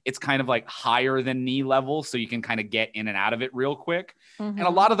 It's kind of like higher than knee level, so you can kind of get in and out of it real quick. Mm-hmm. And a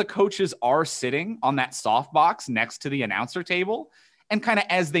lot of the coaches are sitting on that softbox next to the announcer table, and kind of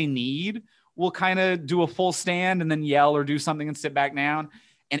as they need, will kind of do a full stand and then yell or do something and sit back down.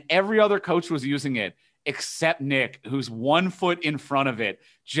 And every other coach was using it except Nick, who's 1 foot in front of it,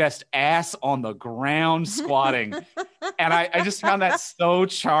 just ass on the ground squatting. And I just found that so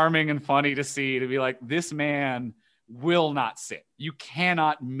charming and funny to see, to be like, this man will not sit. You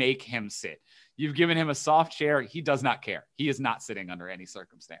cannot make him sit. You've given him a soft chair. He does not care. He is not sitting under any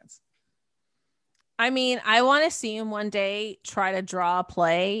circumstance. I mean, I want to see him one day try to draw a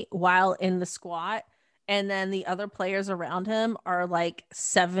play while in the squat. And then the other players around him are like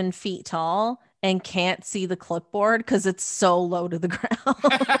 7 feet tall and can't see the clipboard because it's so low to the ground.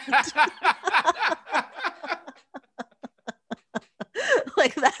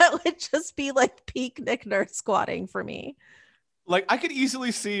 Like that would just be like peak Nick Nurse squatting for me. Like I could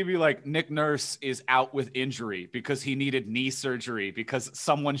easily see be like Nick Nurse is out with injury because he needed knee surgery because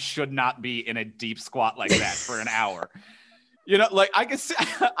someone should not be in a deep squat like that for an hour. You know, like I guess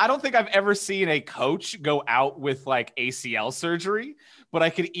I don't think I've ever seen a coach go out with like ACL surgery, but I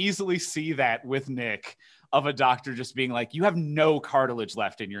could easily see that with Nick, of a doctor just being like, you have no cartilage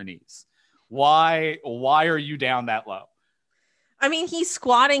left in your knees. Why are you down that low? I mean, he's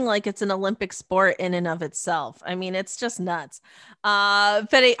squatting like it's an Olympic sport in and of itself. I mean, it's just nuts.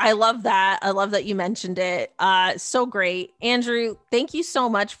 But I love that. I love that you mentioned it. So great. Andrew, thank you so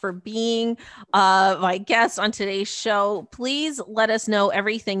much for being my guest on today's show. Please let us know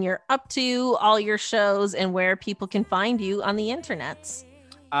everything you're up to, all your shows, and where people can find you on the internets.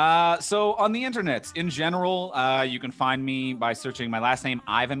 So on the internet in general, you can find me by searching my last name,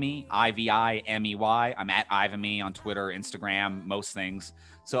 Ivimey, Ivimey. I'm at Ivimey on Twitter, Instagram, most things.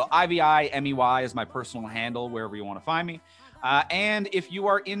 So Ivimey is my personal handle wherever you want to find me. And if you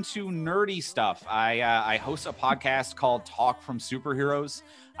are into nerdy stuff, I host a podcast called Talk from Superheroes,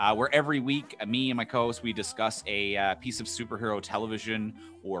 where every week me and my co-host, we discuss a piece of superhero television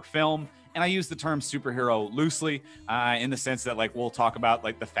or film. And I use the term superhero loosely, in the sense that like we'll talk about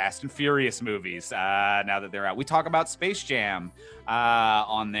like the Fast and Furious movies now that they're out. We talk about Space Jam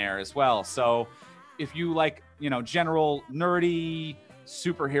on there as well. So if you like, general nerdy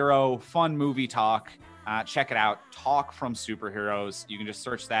superhero fun movie talk, check it out. Talk from Superheroes. You can just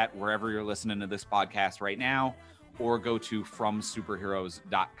search that wherever you're listening to this podcast right now, or go to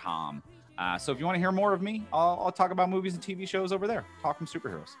fromsuperheroes.com. So if you want to hear more of me, I'll talk about movies and TV shows over there. Talk from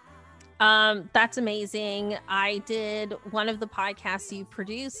Superheroes. That's amazing. I did one of the podcasts you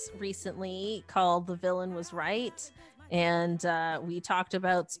produced recently called The Villain Was Right. And we talked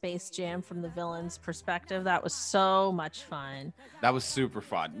about Space Jam from the villain's perspective. That was so much fun. That was super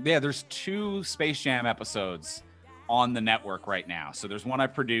fun. Yeah, there's 2 Space Jam episodes on the network right now. So there's one I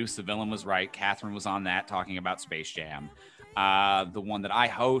produced, The Villain Was Right. Catherine was on that talking about Space Jam. The one that I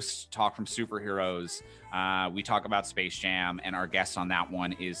host, Talk from Superheroes, we talk about Space Jam, and our guest on that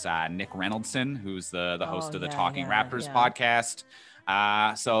one is Nick Reynoldson, who's the host of the Talking Raptors podcast.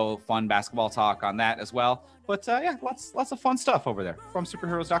 So fun basketball talk on that as well. But lots of fun stuff over there from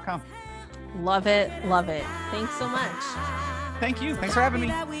superheroes.com. Love it. Thanks so much. Thank you. Thanks for having me.